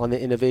thought on the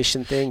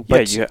innovation thing.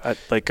 But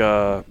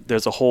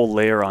there's a whole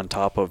layer on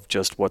top of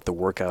just what the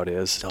workout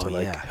is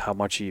how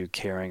much are you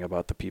caring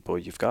about the people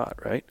you've got,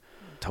 right?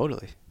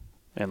 Totally.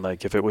 And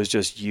like if it was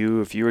just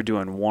you, if you were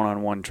doing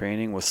one-on-one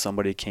training with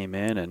somebody came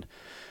in and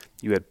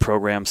you had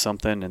programmed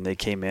something and they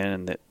came in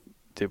and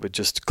it was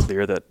just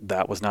clear that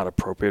that was not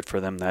appropriate for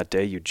them that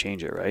day, you'd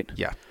change it, right?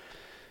 Yeah.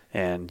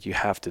 And you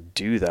have to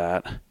do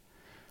that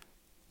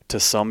to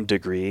some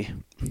degree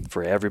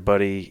for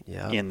everybody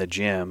in the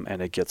gym, and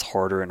it gets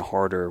harder and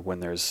harder when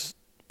there's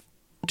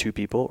 2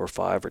 people or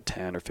 5 or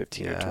 10 or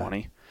 15 or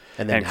 20.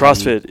 And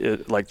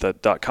CrossFit, like the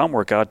 .com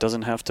workout,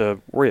 doesn't have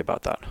to worry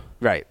about that.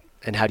 Right.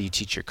 And how do you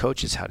teach your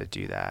coaches how to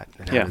do that?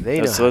 And how do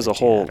they know so there's a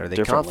whole Are they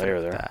different confident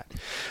layer there. with that?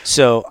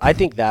 So I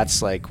think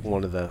that's like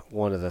one of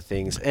the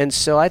things. And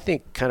so I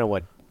think kind of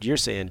what you're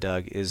saying,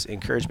 Doug, is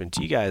encouragement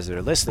to you guys that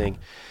are listening,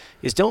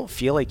 is don't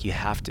feel like you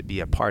have to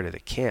be a part of the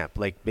camp.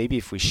 Like maybe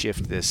if we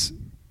shift this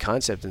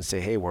concept and say,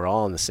 hey, we're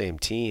all on the same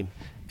team.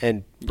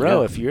 And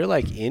bro, if you're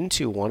like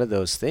into one of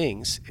those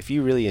things, if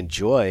you really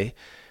enjoy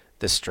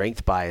the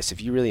strength bias,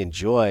 if you really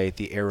enjoy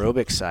the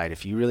aerobic side,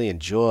 if you really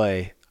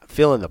enjoy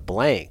fill in the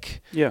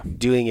blank,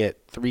 doing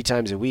it 3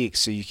 times a week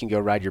so you can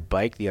go ride your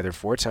bike the other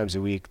 4 times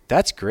a week,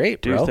 that's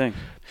great, bro. Do your thing.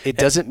 It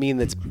doesn't mean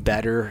that's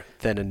better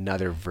than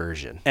another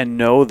version. And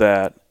know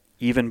that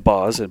even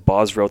Boz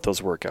wrote those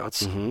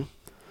workouts. Mm-hmm.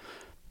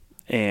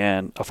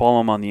 And I follow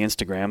him on the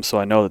Instagram, so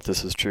I know that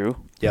this is true.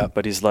 Yeah.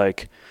 But he's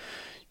like,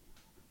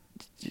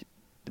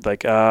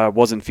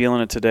 wasn't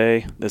feeling it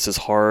today. This is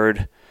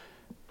hard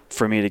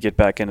for me to get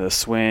back into the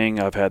swing.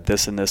 I've had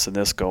this and this and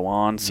this go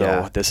on.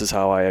 So this is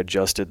how I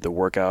adjusted the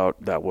workout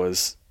that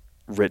was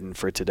written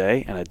for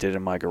today, and I did it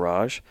in my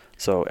garage.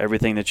 So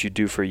everything that you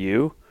do for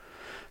you,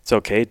 it's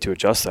okay to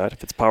adjust that.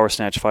 If it's power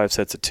snatch 5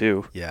 sets of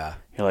 2, you're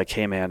like,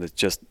 hey man, it's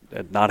just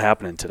not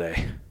happening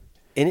today.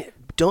 And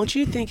don't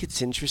you think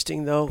it's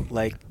interesting though?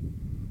 Like,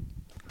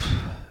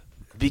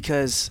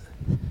 because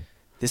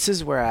this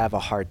is where I have a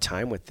hard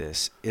time with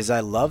this, is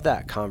I love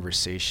that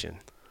conversation.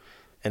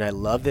 And I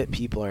love that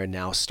people are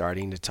now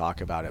starting to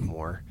talk about it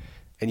more.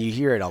 And you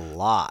hear it a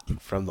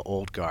lot from the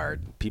old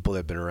guard, people that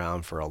have been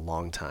around for a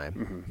long time.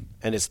 Mm-hmm.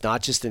 And it's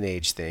not just an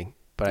age thing,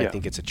 but I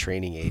think it's a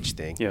training age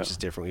thing, which is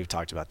different. We've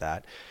talked about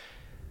that.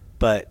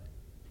 But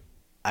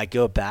I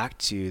go back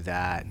to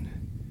that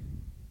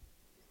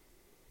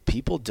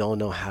people don't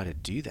know how to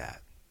do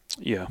that.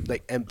 Yeah.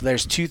 Like, and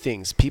there's 2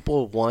 things.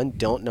 People, one,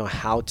 don't know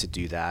how to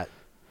do that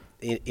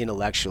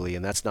intellectually,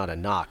 and that's not a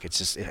knock. It's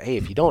just, hey,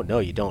 if you don't know,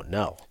 you don't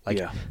know.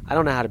 Like, I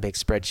don't know how to make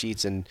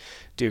spreadsheets and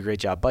do a great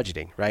job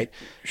budgeting, right?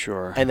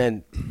 Sure. And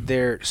then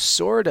they're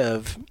sort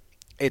of,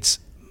 it's,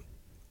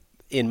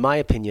 in my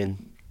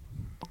opinion,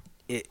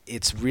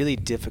 it's really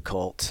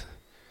difficult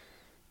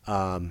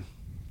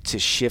to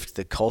shift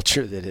the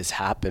culture that has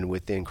happened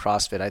within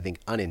CrossFit, I think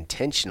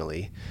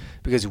unintentionally,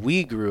 because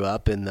we grew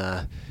up in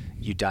the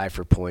you die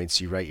for points,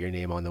 you write your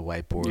name on the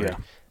whiteboard. Yeah.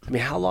 I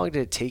mean, how long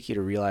did it take you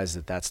to realize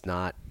that that's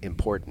not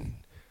important?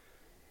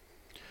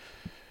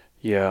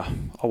 Yeah,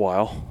 a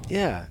while.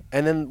 Yeah.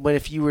 And then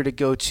if you were to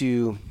go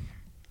to,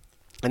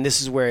 and this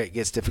is where it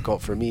gets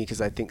difficult for me, because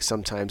I think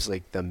sometimes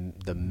like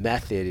the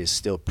method is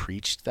still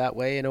preached that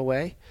way in a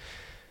way.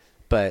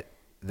 But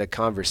the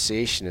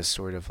conversation is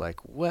sort of like,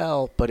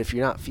 well, but if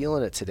you're not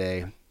feeling it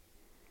today,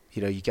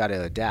 you know, you got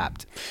to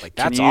adapt. Like,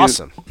 that's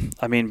awesome.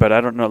 I mean, but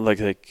I don't know,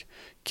 like,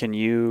 can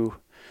you,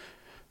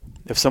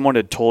 if someone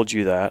had told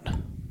you that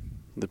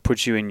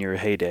put you in your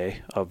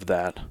heyday of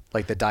that.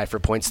 Like the die for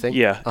points thing?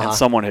 Yeah, and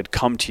someone had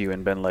come to you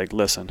and been like,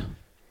 listen,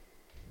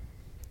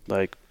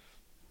 like,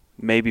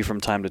 maybe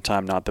from time to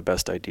time, not the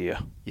best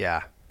idea.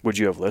 Yeah. Would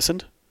you have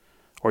listened?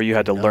 Or you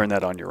had to learn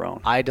that on your own?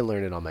 I had to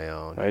learn it on my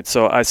own. Right.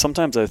 So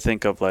sometimes I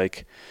think of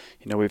like,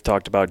 you know, we've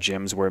talked about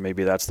gyms where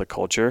maybe that's the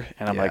culture.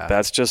 And I'm like,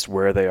 that's just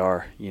where they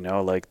are. You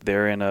know, like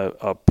they're in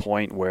a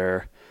point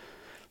where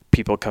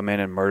people come in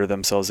and murder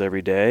themselves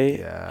every day.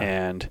 Yeah.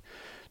 And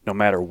no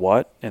matter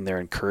what, and they're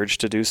encouraged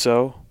to do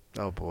so.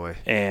 Oh, boy.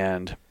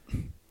 And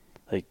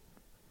like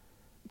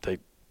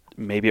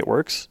maybe it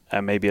works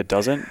and maybe it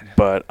doesn't.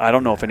 But I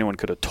don't know if anyone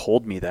could have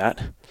told me that.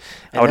 And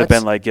I would have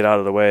been like, get out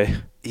of the way.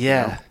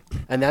 Yeah. You know?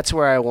 And that's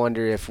where I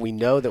wonder if we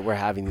know that we're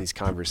having these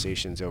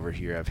conversations over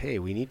here of, hey,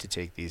 we need to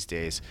take these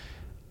days.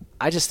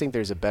 I just think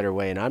there's a better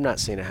way, and I'm not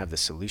saying I have the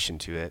solution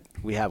to it.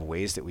 We have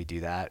ways that we do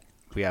that.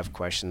 We have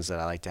questions that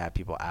I like to have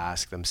people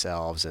ask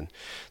themselves, and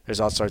there's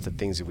all sorts of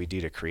things that we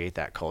do to create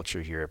that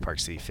culture here at Park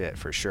City Fit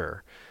for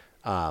sure.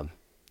 And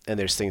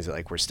there's things that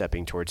like we're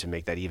stepping toward to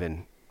make that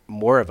even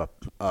more of a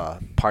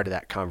part of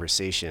that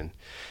conversation.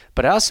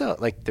 But I also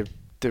like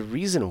the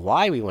reason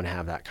why we want to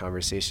have that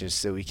conversation is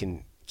so we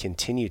can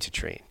continue to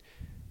train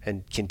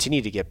and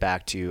continue to get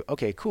back to,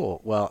 okay,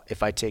 cool. Well,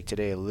 if I take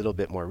today a little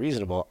bit more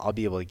reasonable, I'll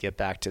be able to get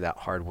back to that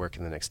hard work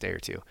in the next day or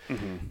two.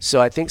 Mm-hmm.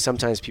 So I think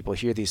sometimes people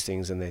hear these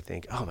things and they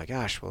think, oh my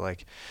gosh, well,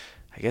 like,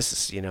 I guess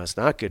it's, you know, it's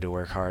not good to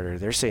work harder.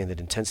 They're saying that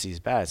intensity is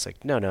bad. It's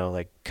like, no,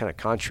 like kind of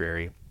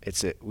contrary.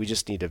 We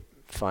just need to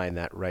find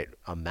that right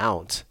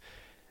amount.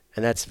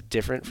 And that's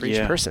different for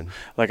each person.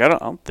 Like, I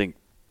don't think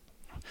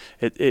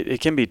it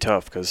can be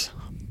tough because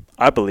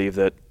I believe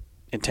that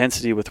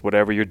intensity with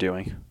whatever you're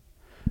doing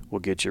will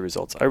get you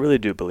results. I really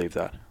do believe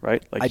that,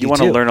 right? Like, you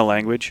want to learn a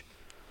language,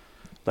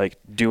 like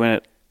doing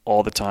it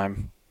all the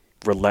time,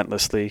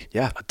 relentlessly,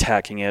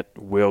 attacking it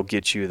will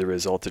get you the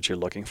result that you're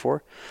looking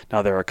for.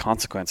 Now, there are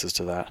consequences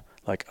to that.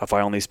 Like, if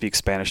I only speak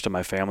Spanish to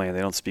my family and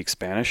they don't speak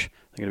Spanish,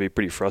 they're going to be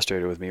pretty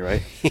frustrated with me,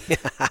 right?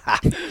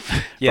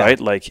 Right?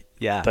 Like,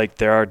 like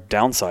there are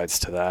downsides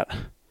to that.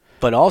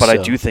 But I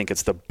do think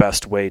it's the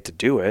best way to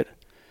do it.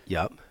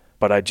 Yep.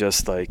 But I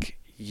just like,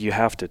 you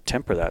have to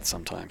temper that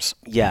sometimes.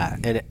 Yeah,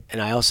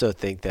 and I also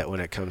think that when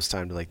it comes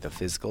time to like the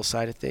physical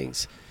side of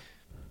things,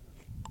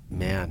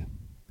 man,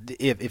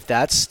 if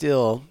that's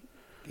still,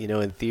 you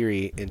know, in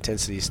theory,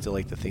 intensity is still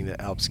like the thing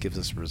that gives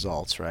us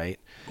results, right?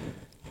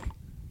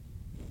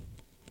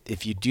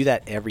 If you do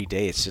that every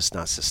day, it's just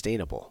not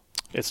sustainable.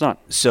 It's not.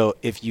 So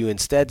if you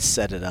instead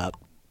set it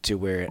up to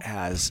where it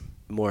has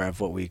more of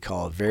what we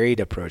call a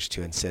varied approach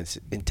to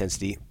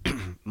intensity,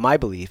 my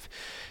belief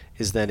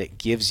is then it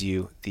gives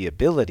you the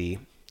ability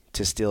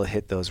to still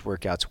hit those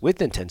workouts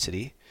with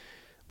intensity,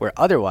 where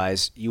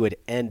otherwise you would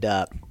end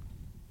up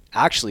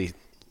actually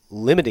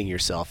limiting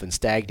yourself and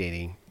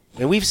stagnating.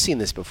 And we've seen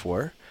this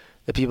before.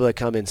 The people that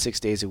come in 6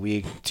 days a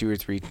week, 2 or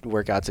 3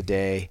 workouts a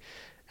day,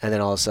 and then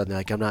all of a sudden they're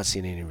like, I'm not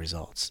seeing any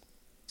results.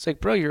 It's like,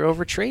 bro, you're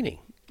overtraining.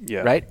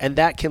 Yeah. Right? And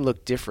that can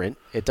look different.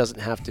 It doesn't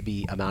have to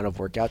be amount of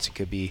workouts. It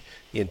could be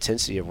the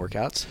intensity of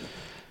workouts.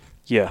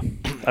 Yeah.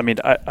 I mean,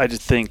 I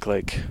just think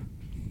like,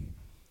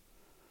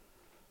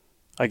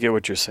 I get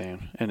what you're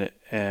saying,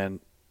 and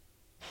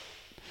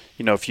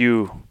you know, if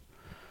you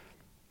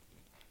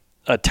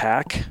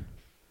attack,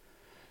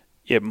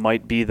 it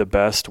might be the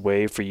best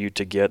way for you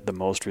to get the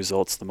most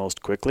results the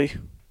most quickly,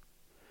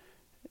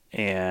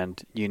 and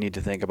you need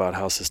to think about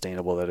how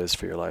sustainable that is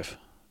for your life.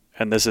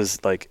 And this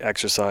is like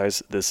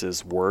exercise, this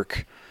is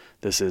work,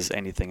 this is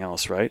anything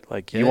else, right?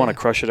 Like you want to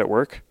crush it at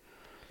work,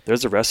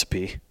 there's a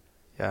recipe.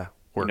 Yeah.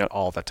 Work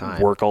all the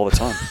time. Work all the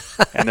time.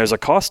 And there's a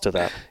cost to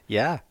that.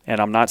 Yeah.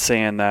 And I'm not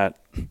saying that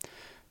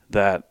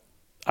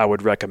I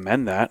would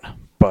recommend that,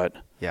 but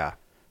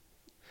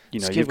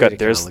you know, you've got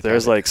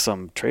there's like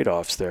some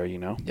trade-offs there, you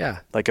know. Yeah.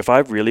 Like if I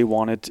really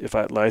wanted,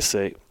 let's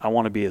say I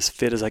want to be as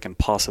fit as I can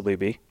possibly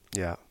be.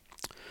 Yeah.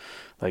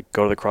 Like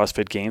go to the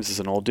CrossFit Games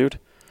as an old dude.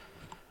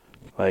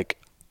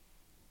 Like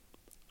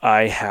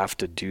I have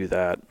to do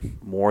that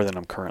more than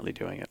I'm currently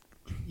doing it.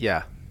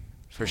 Yeah.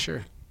 For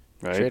sure.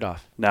 Right?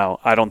 Trade-off. Now,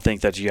 I don't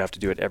think that you have to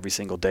do it every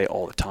single day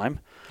all the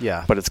time.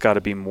 Yeah. But it's got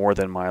to be more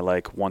than my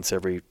like once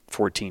every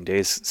 14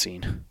 days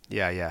scene.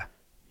 Yeah.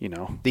 You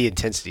know. The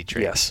intensity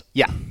trade. Yes.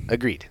 Yeah.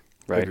 Agreed.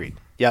 Right. Agreed.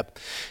 Yep.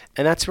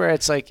 And that's where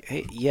it's like,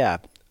 hey,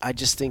 I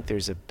just think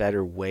there's a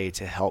better way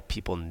to help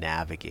people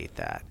navigate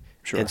that.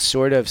 Sure. And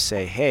sort of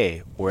say,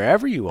 hey,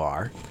 wherever you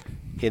are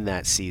in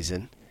that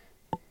season,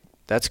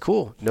 that's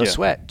cool. No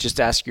sweat. Just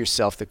ask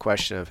yourself the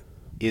question of,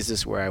 is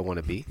this where I want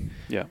to be?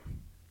 Yeah.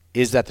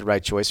 Is that the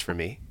right choice for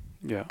me?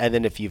 Yeah. And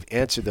then if you've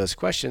answered those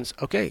questions,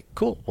 okay,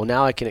 cool. Well,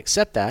 now I can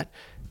accept that,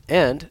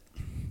 and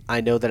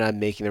I know that I'm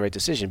making the right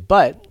decision.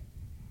 But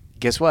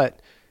guess what?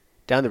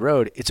 down the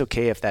road, it's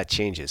okay if that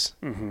changes.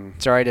 Mm-hmm.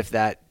 It's all right if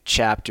that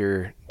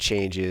chapter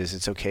changes.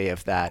 It's okay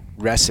if that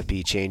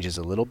recipe changes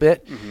a little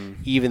bit, Mm-hmm.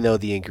 even though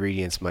the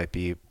ingredients might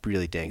be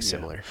really dang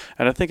similar.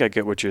 And I think I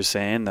get what you're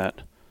saying,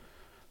 that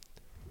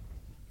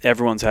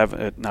everyone's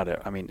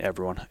having,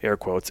 everyone, air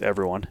quotes,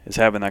 everyone is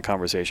having that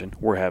conversation.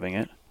 We're having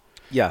it.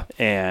 Yeah.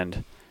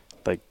 And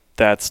like,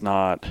 that's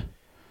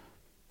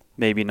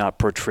maybe not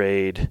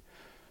portrayed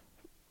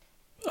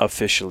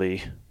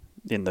officially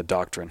in the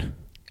doctrine.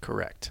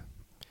 Correct.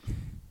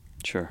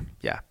 Sure.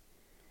 Yeah.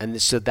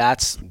 And so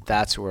that's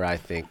where I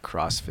think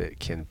CrossFit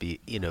can be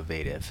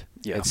innovative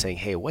and saying,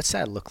 hey, what's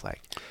that look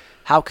like?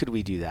 How could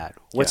we do that?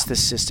 What's the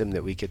system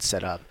that we could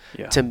set up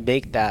to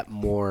make that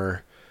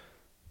more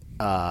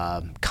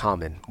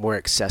common, more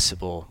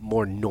accessible,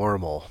 more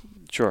normal?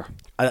 Sure.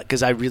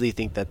 Because I really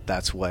think that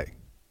that's what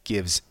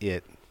gives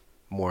it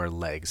more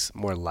legs,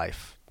 more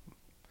life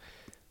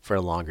for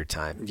a longer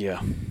time.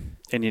 Yeah.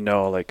 And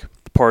like,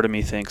 part of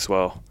me thinks,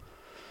 well,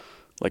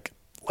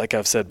 like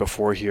I've said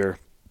before here,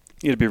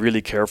 you need to be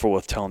really careful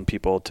with telling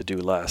people to do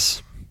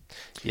less.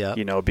 Yeah.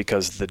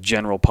 Because the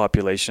general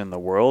population in the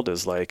world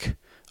is like,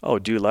 oh,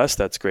 do less?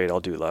 That's great. I'll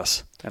do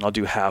less. And I'll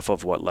do half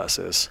of what less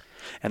is.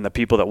 And the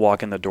people that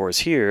walk in the doors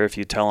here, if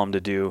you tell them to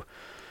do,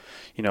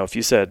 if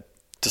you said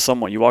to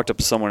someone, you walked up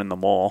to someone in the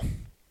mall,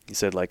 you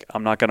said, like,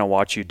 I'm not going to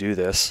watch you do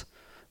this,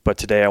 but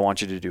today I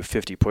want you to do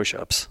 50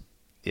 push-ups.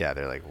 Yeah,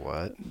 they're like,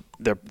 what?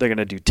 They're going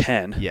to do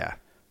 10. Yeah.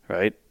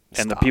 Right?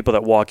 And the people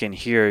that walk in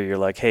here, you're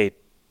like, hey,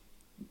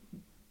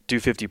 do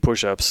 50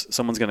 push-ups.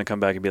 Someone's going to come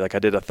back and be like, I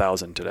did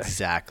 1,000 today.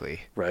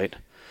 Exactly. Right?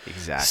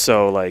 Exactly.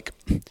 So, like,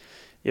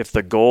 if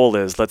the goal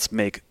is let's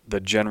make the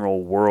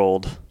general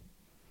world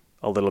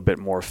a little bit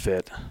more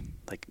fit,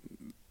 like,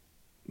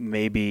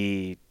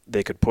 maybe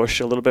they could push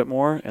a little bit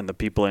more and the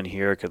people in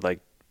here could,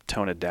 like,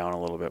 tone it down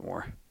a little bit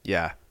more.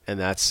 Yeah. And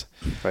that's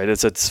right.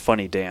 It's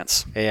funny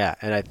dance. Yeah.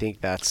 And I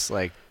think that's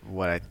like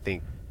what I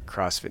think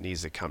CrossFit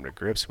needs to come to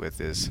grips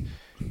with is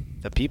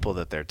the people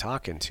that they're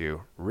talking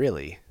to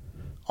really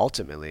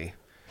ultimately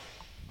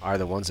are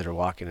the ones that are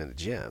walking in the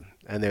gym,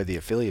 and they're the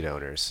affiliate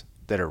owners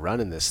that are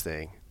running this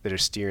thing, that are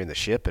steering the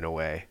ship in a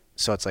way.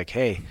 So it's like,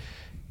 hey,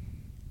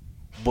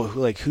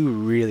 who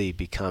really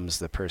becomes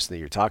the person that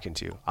you're talking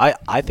to?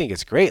 I think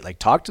it's great. Like,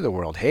 talk to the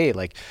world. Hey,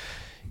 like,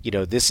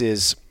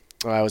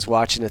 I was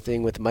watching a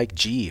thing with Mike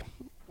G,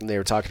 and they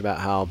were talking about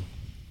how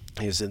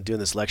he was doing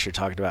this lecture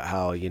talking about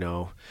how,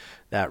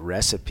 that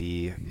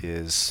recipe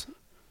is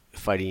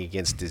fighting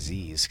against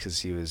disease,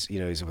 because he was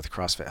with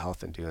CrossFit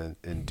Health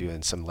and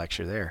doing some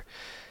lecture there.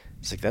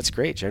 It's like, that's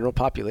great. General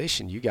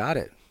population, you got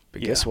it.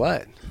 But guess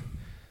what?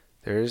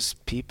 There's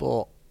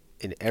people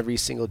in every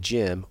single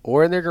gym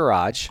or in their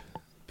garage,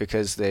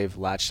 because they've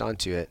latched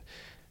onto it,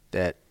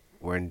 that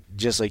when,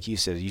 just like you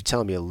said, you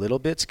tell me a little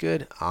bit's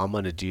good, I'm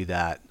going to do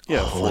that.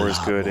 Yeah, 4 is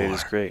good, 8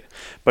 is great.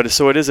 But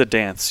so it is a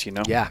dance,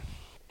 Yeah,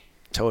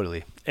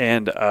 totally.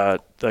 And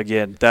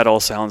again, that all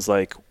sounds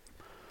like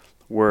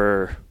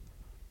we're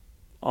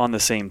on the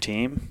same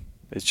team.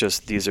 It's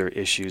just these are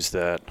issues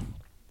that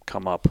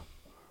come up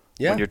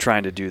when you're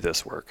trying to do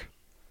this work.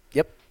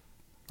 Yep,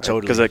 right?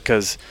 Totally.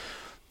 Because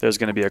there's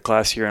going to be a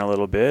class here in a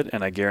little bit,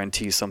 and I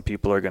guarantee some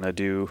people are going to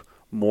do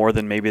more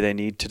than maybe they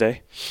need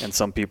today, and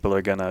some people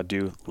are going to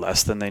do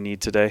less than they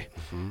need today.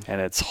 Mm-hmm.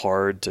 And it's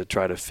hard to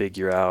try to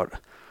figure out,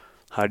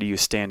 how do you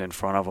stand in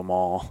front of them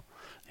all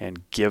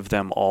and give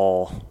them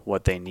all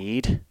what they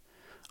need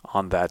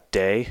on that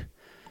day?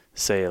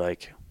 Say,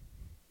 like,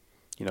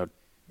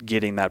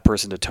 getting that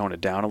person to tone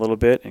it down a little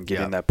bit and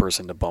getting that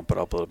person to bump it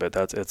up a little bit.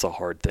 It's a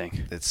hard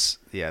thing.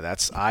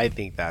 I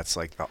think that's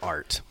like the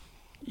art.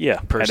 Yeah.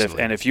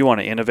 Personally. And if you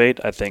want to innovate,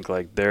 I think,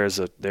 like,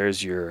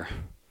 there's your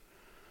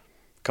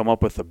come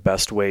up with the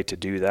best way to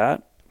do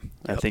that. Yep.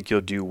 I think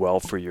you'll do well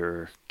for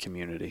your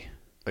community.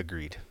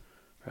 Agreed.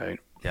 Right?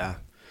 Yeah.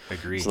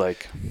 Agreed. It's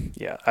like,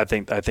 I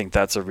think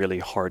that's a really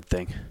hard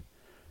thing.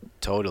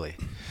 Totally.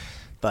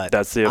 But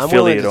that's the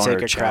affiliate owner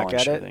take a challenge,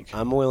 crack at I it. think.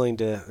 I'm willing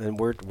to, and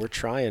we're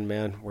trying,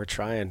 man. We're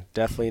trying.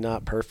 Definitely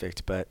not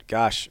perfect, but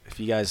gosh, if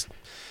you guys,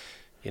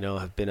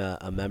 have been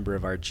a member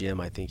of our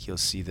gym, I think you'll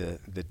see the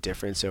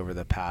difference over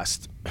the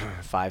past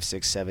 5,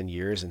 6, 7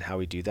 years and how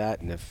we do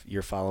that. And if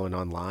you're following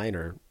online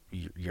or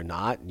you're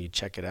not, and you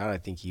check it out, I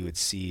think you would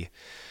see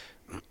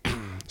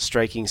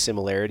striking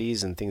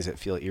similarities and things that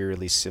feel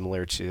eerily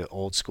similar to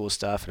old school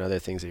stuff, and other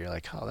things that you're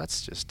like, oh,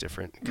 that's just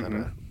different, kind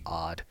of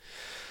odd.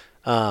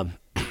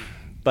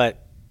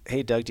 But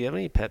hey, Doug, do you have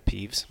any pet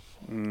peeves?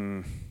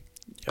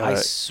 I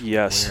swear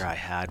yes. I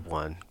had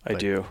one. I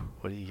do.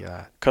 What do you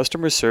got?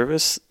 Customer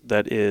service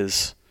that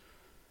is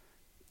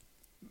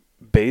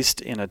based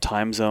in a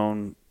time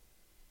zone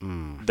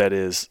that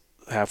is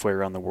halfway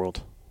around the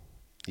world.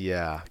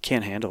 Yeah. I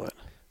can't handle it.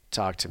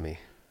 Talk to me.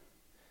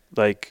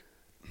 Like,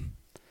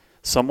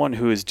 someone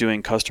who is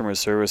doing customer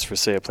service for,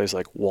 say, a place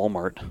like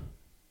Walmart,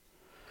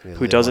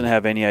 who doesn't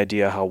have any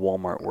idea how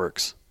Walmart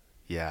works.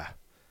 Yeah.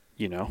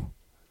 They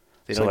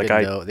don't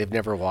even know. They've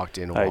never walked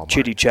in Walmart. I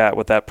chitty chat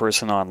with that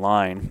person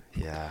online.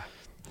 Yeah.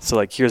 So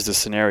like, here's the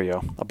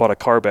scenario. I bought a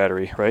car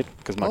battery, right?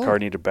 Because my Oh. car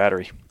needed a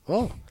battery.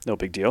 Oh, No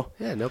big deal.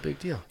 yeah, no big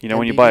deal. You know,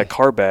 when you buy a NBD.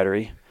 car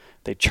battery,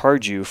 they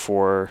charge you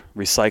for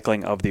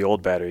recycling of the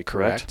old battery,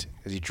 correct?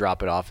 Because you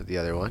drop it off at the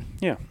other one.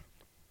 Yeah.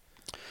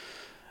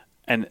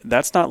 And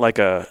that's not like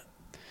a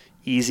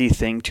easy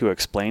thing to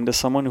explain to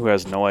someone who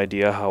has no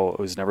idea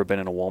who's never been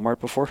in a Walmart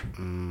before.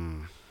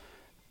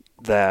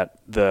 That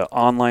the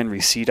online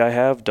receipt I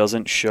have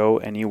doesn't show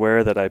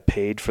anywhere that I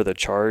paid for the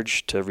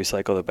charge to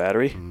recycle the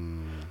battery.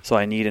 So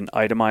I need an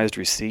itemized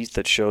receipt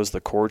that shows the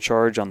core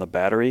charge on the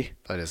battery,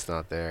 But it's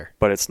not there.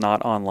 but it's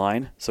not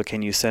online. So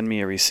can you send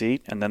me a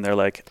receipt? And then they're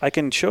like, I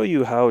can show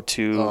you how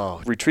to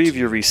retrieve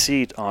your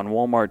receipt on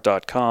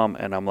walmart.com.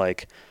 And I'm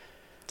like,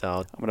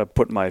 No. I'm going to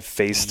put my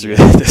face through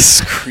this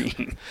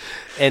screen.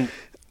 And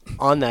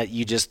on that,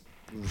 you just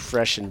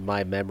freshened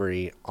my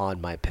memory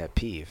on my pet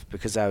peeve,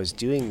 because I was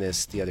doing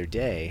this the other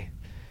day.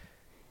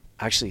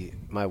 Actually,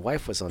 my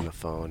wife was on the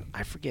phone.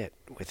 I forget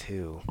with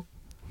who.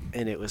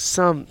 And it was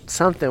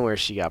something where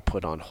she got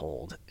put on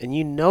hold. And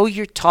you know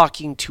you're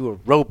talking to a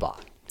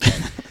robot.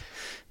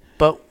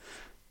 But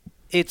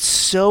it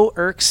so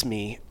irks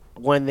me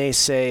when they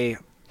say,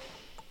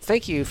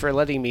 thank you for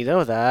letting me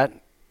know that.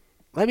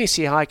 Let me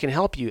see how I can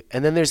help you.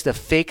 And then there's the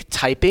fake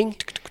typing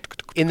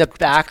in the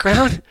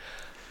background.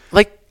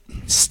 Like,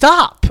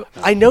 stop.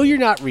 I know you're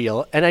not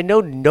real, and I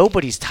know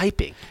nobody's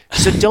typing.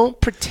 So don't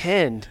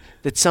pretend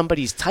that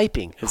somebody's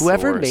typing. It's the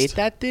Whoever worst. made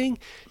that thing,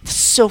 it's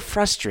so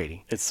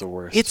frustrating. It's the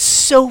worst. It's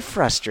so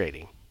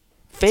frustrating.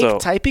 Fake So-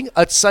 typing?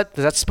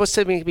 That's supposed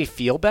to make me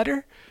feel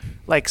better?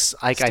 Like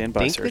I Stand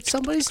by, think sir. that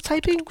somebody's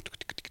typing?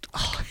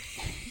 Oh,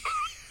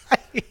 I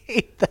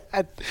hate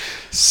that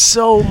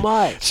so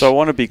much. So I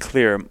want to be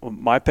clear.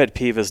 My pet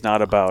peeve is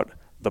not about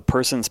the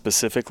person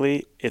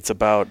specifically. It's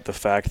about the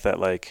fact that,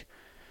 like,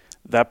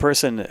 that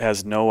person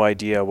has no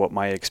idea what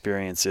my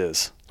experience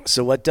is.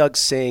 So what Doug's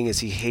saying is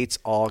he hates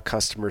all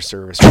customer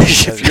service.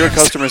 If you're a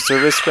customer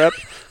service rep,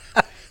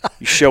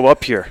 you show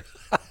up here.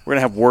 We're going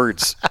to have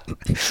words.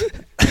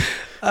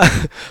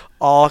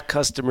 all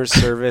customer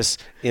service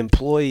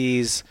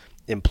employees,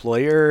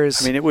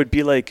 employers. I mean, it would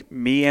be like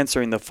me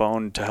answering the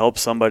phone to help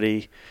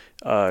somebody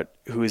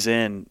who's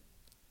in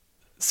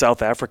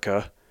South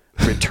Africa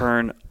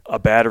return a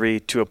battery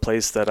to a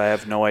place that I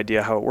have no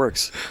idea how it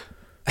works.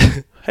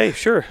 Hey,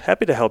 sure,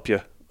 happy to help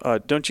you.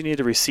 Don't you need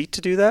a receipt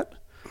to do that?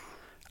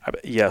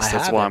 Yes, I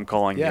that's have why it. I'm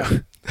calling Yeah.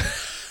 you.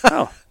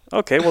 Oh,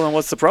 okay. Well, then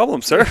what's the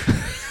problem, sir?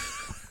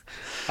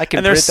 I can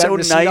And they're print that so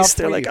receipt nice. off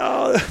They're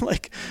for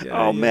like, you.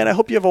 oh man, I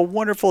hope you have a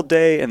wonderful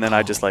day. And then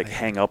I just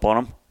hang up on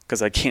them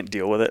because I can't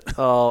deal with it.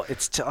 Oh,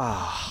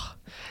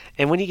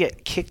 And when you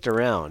get kicked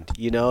around,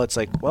 it's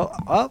like,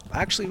 well,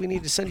 actually, we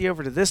need to send you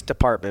over to this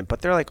department.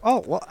 But they're like,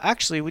 oh, well,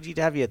 actually, we need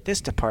to have you at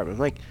this department.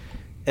 I'm like,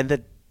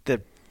 and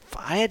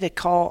I had to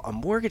call a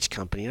mortgage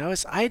company, and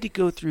I had to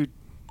go through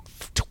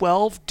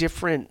 12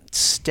 different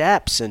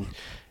steps and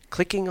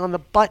clicking on the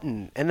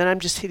button, and then I'm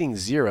just hitting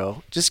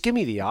 0. Just give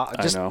me the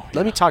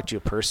let me talk to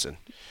a person.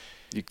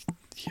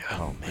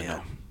 Oh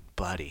man,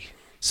 buddy.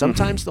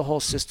 Sometimes the whole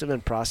system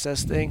and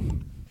process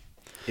thing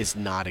is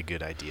not a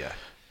good idea.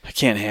 I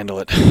can't handle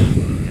it.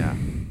 Yeah.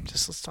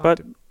 Just let's talk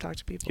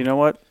to people. You know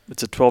what?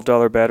 It's a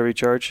 $12 battery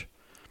charge.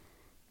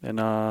 And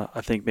I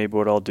think maybe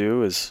what I'll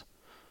do is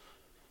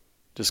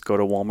just go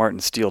to Walmart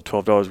and steal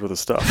 $12 worth of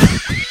stuff.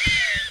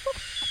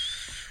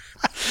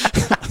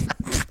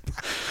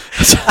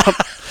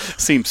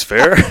 Seems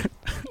fair.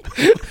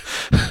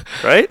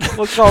 Right?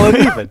 We'll call it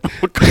even.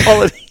 We'll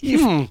call it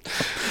even.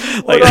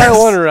 What do I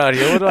want around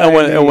here? What do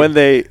And when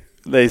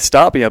they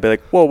stop me, I'll be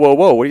like, whoa,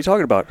 what are you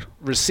talking about?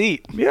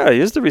 receipt Yeah,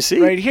 here's the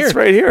receipt. right here. It's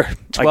right here.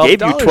 I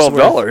gave you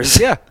 $12. worth.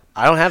 Yeah.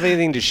 I don't have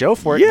anything to show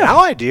for it. Yeah. Now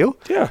I do.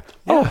 Yeah.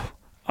 Oh,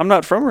 I'm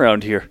not from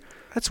around here.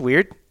 That's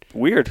weird.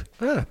 Weird.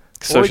 Huh.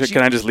 So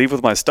can I just leave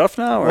with my stuff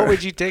now? Or? What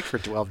would you take for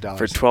 $12?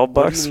 For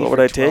 $12? What would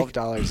I take?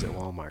 $12 at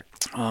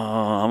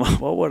Walmart.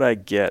 What would I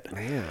get?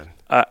 Man.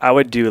 I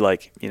would do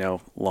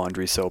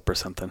laundry soap or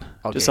something.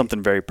 Okay. Just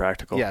something very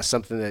practical. Yeah,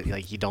 something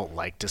that you don't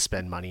like to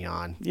spend money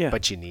on, Yeah.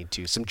 but you need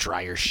to. Some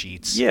dryer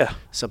sheets. Yeah.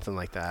 Something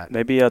like that.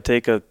 Maybe I'll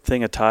take a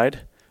thing of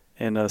Tide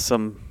and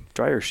some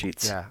dryer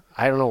sheets. Yeah.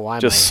 I don't know why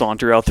Just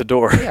saunter out the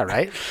door. Yeah,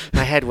 right?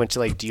 My head went to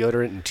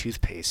deodorant and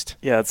toothpaste.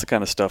 Yeah, that's the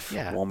kind of stuff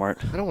Yeah.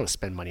 Walmart. I don't want to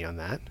spend money on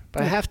that,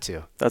 but I have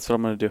to. That's what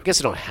I'm going to do. I guess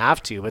I don't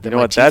have to, but You then know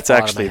my what? teeth That's fall out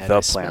of actually my head, the I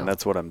plan. smell.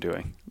 That's what I'm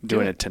doing. Do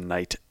Doing it. it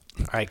tonight.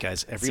 All right,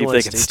 guys. See if Everyone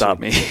they can stay stop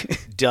tuned. me.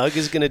 Doug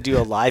is going to do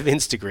a live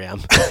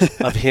Instagram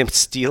of him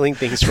stealing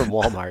things from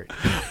Walmart.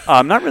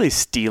 I'm not really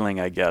stealing,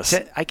 I guess.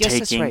 I guess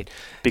that's Taking right.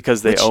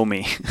 Because they owe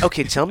me.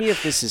 Okay, tell me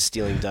if this is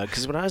stealing, Doug,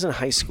 because when I was in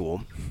high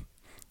school,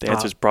 The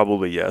answer is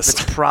probably yes.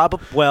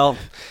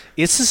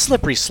 it's a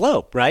slippery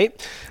slope,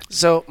 right?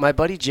 So my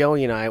buddy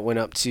Joey and I went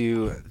up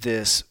to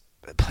this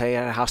play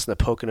at a house in the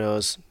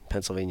Poconos,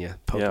 Pennsylvania.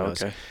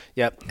 Poconos. Yeah, okay.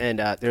 Yep. And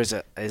it's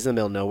in the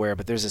middle of nowhere,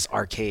 but there's this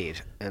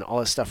arcade and all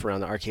this stuff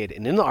around the arcade.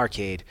 And in the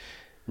arcade,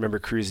 remember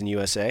Cruisin'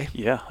 USA?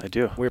 Yeah, I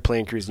do. We were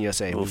playing Cruisin'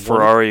 USA. A little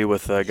Ferrari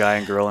with a guy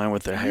and girl in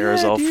with their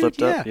hairs all dude,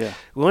 flipped up. Yeah.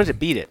 We wanted to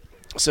beat it.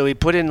 So we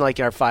put in like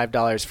our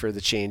 $5 for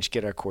the change,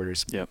 get our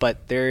quarters. Yep.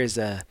 But there is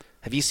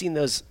have you seen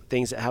those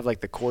things that have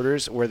like the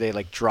quarters where they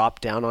like drop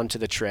down onto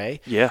the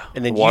tray? Yeah.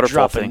 And then the you waterfall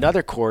drop thing.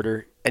 another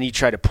quarter and you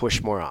try to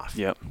push more off.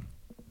 Yep.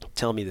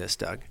 Tell me this,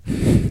 Doug.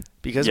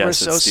 Because Yes, we're it's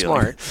so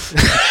stealing.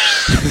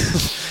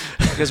 smart.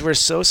 Because we're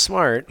so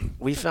smart,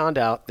 we found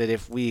out that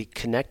if we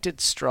connected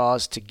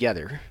straws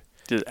together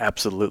Just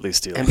absolutely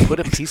stealing. and put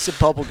a piece of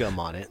bubble gum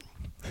on it,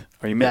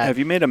 Have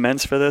you made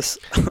amends for this?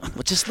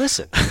 well, just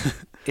listen.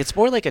 It's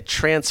more like a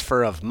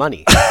transfer of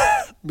money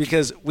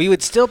because we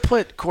would still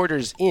put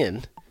quarters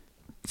in.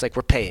 It's like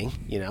we're paying,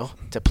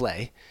 to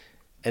play.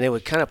 And it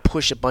would kind of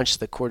push a bunch of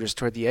the quarters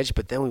toward the edge,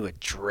 but then we would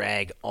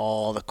drag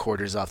all the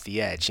quarters off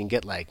the edge and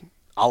get like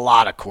a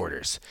lot of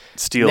quarters.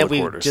 Steal and then the we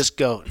quarters. would just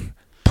go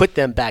put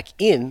them back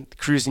in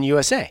Cruising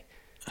USA.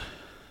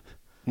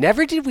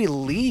 Never did we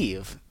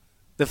leave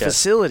the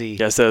facility.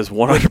 Yes, that is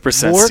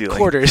 100% more stealing.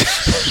 quarters.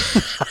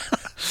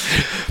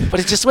 But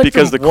it just went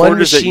Because from the one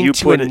quarters that machine you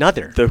to put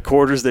another. the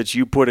quarters that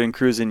you put in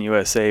Cruisin'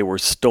 USA were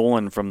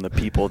stolen from the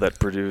people that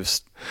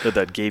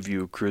that gave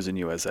you Cruisin'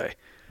 USA.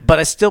 But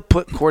I still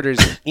put quarters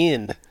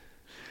in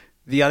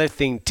the other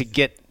thing to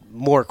get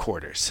more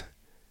quarters.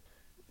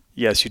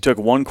 Yes, you took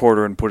 1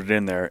 quarter and put it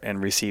in there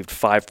and received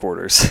 5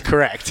 quarters.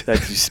 Correct. That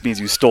just means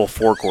you stole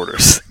 4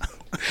 quarters.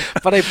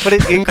 But I put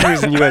it in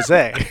Cruising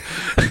USA.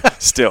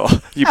 Still,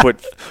 you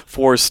put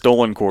 4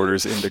 stolen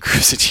quarters into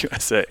Cruisin'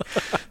 USA.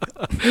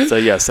 So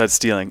yes, that's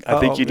stealing. I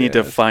think you need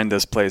to man. find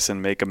this place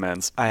and make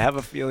amends. I have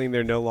a feeling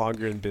they're no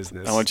longer in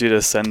business. I want you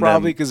to send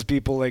Probably them because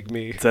people like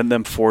me.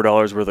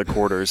 $4 worth of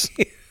quarters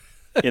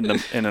in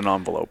an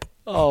envelope.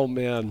 Oh,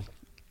 man.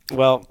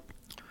 Well,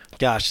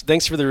 gosh,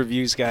 thanks for the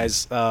reviews,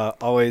 guys.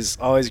 Always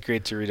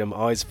great to read them.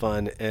 Always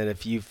fun. And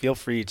if you feel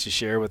free to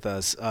share with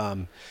us,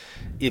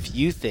 if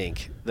you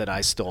think that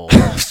I stole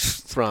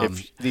from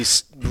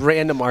this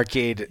random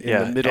arcade in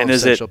the middle of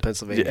central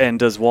Pennsylvania. And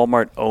does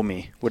Walmart owe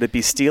me? Would it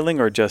be stealing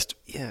or just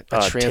a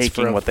transfer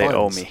taking of what they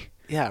owe funds. me?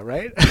 Yeah,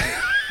 right?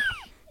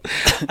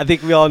 I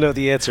think we all know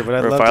the answer, but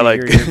I'd Or if love I to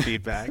like- hear your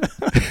feedback.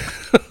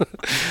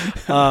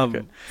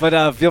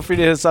 But feel free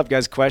to hit us up,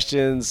 guys.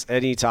 Questions,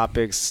 any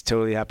topics,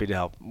 totally happy to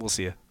help. We'll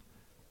see you.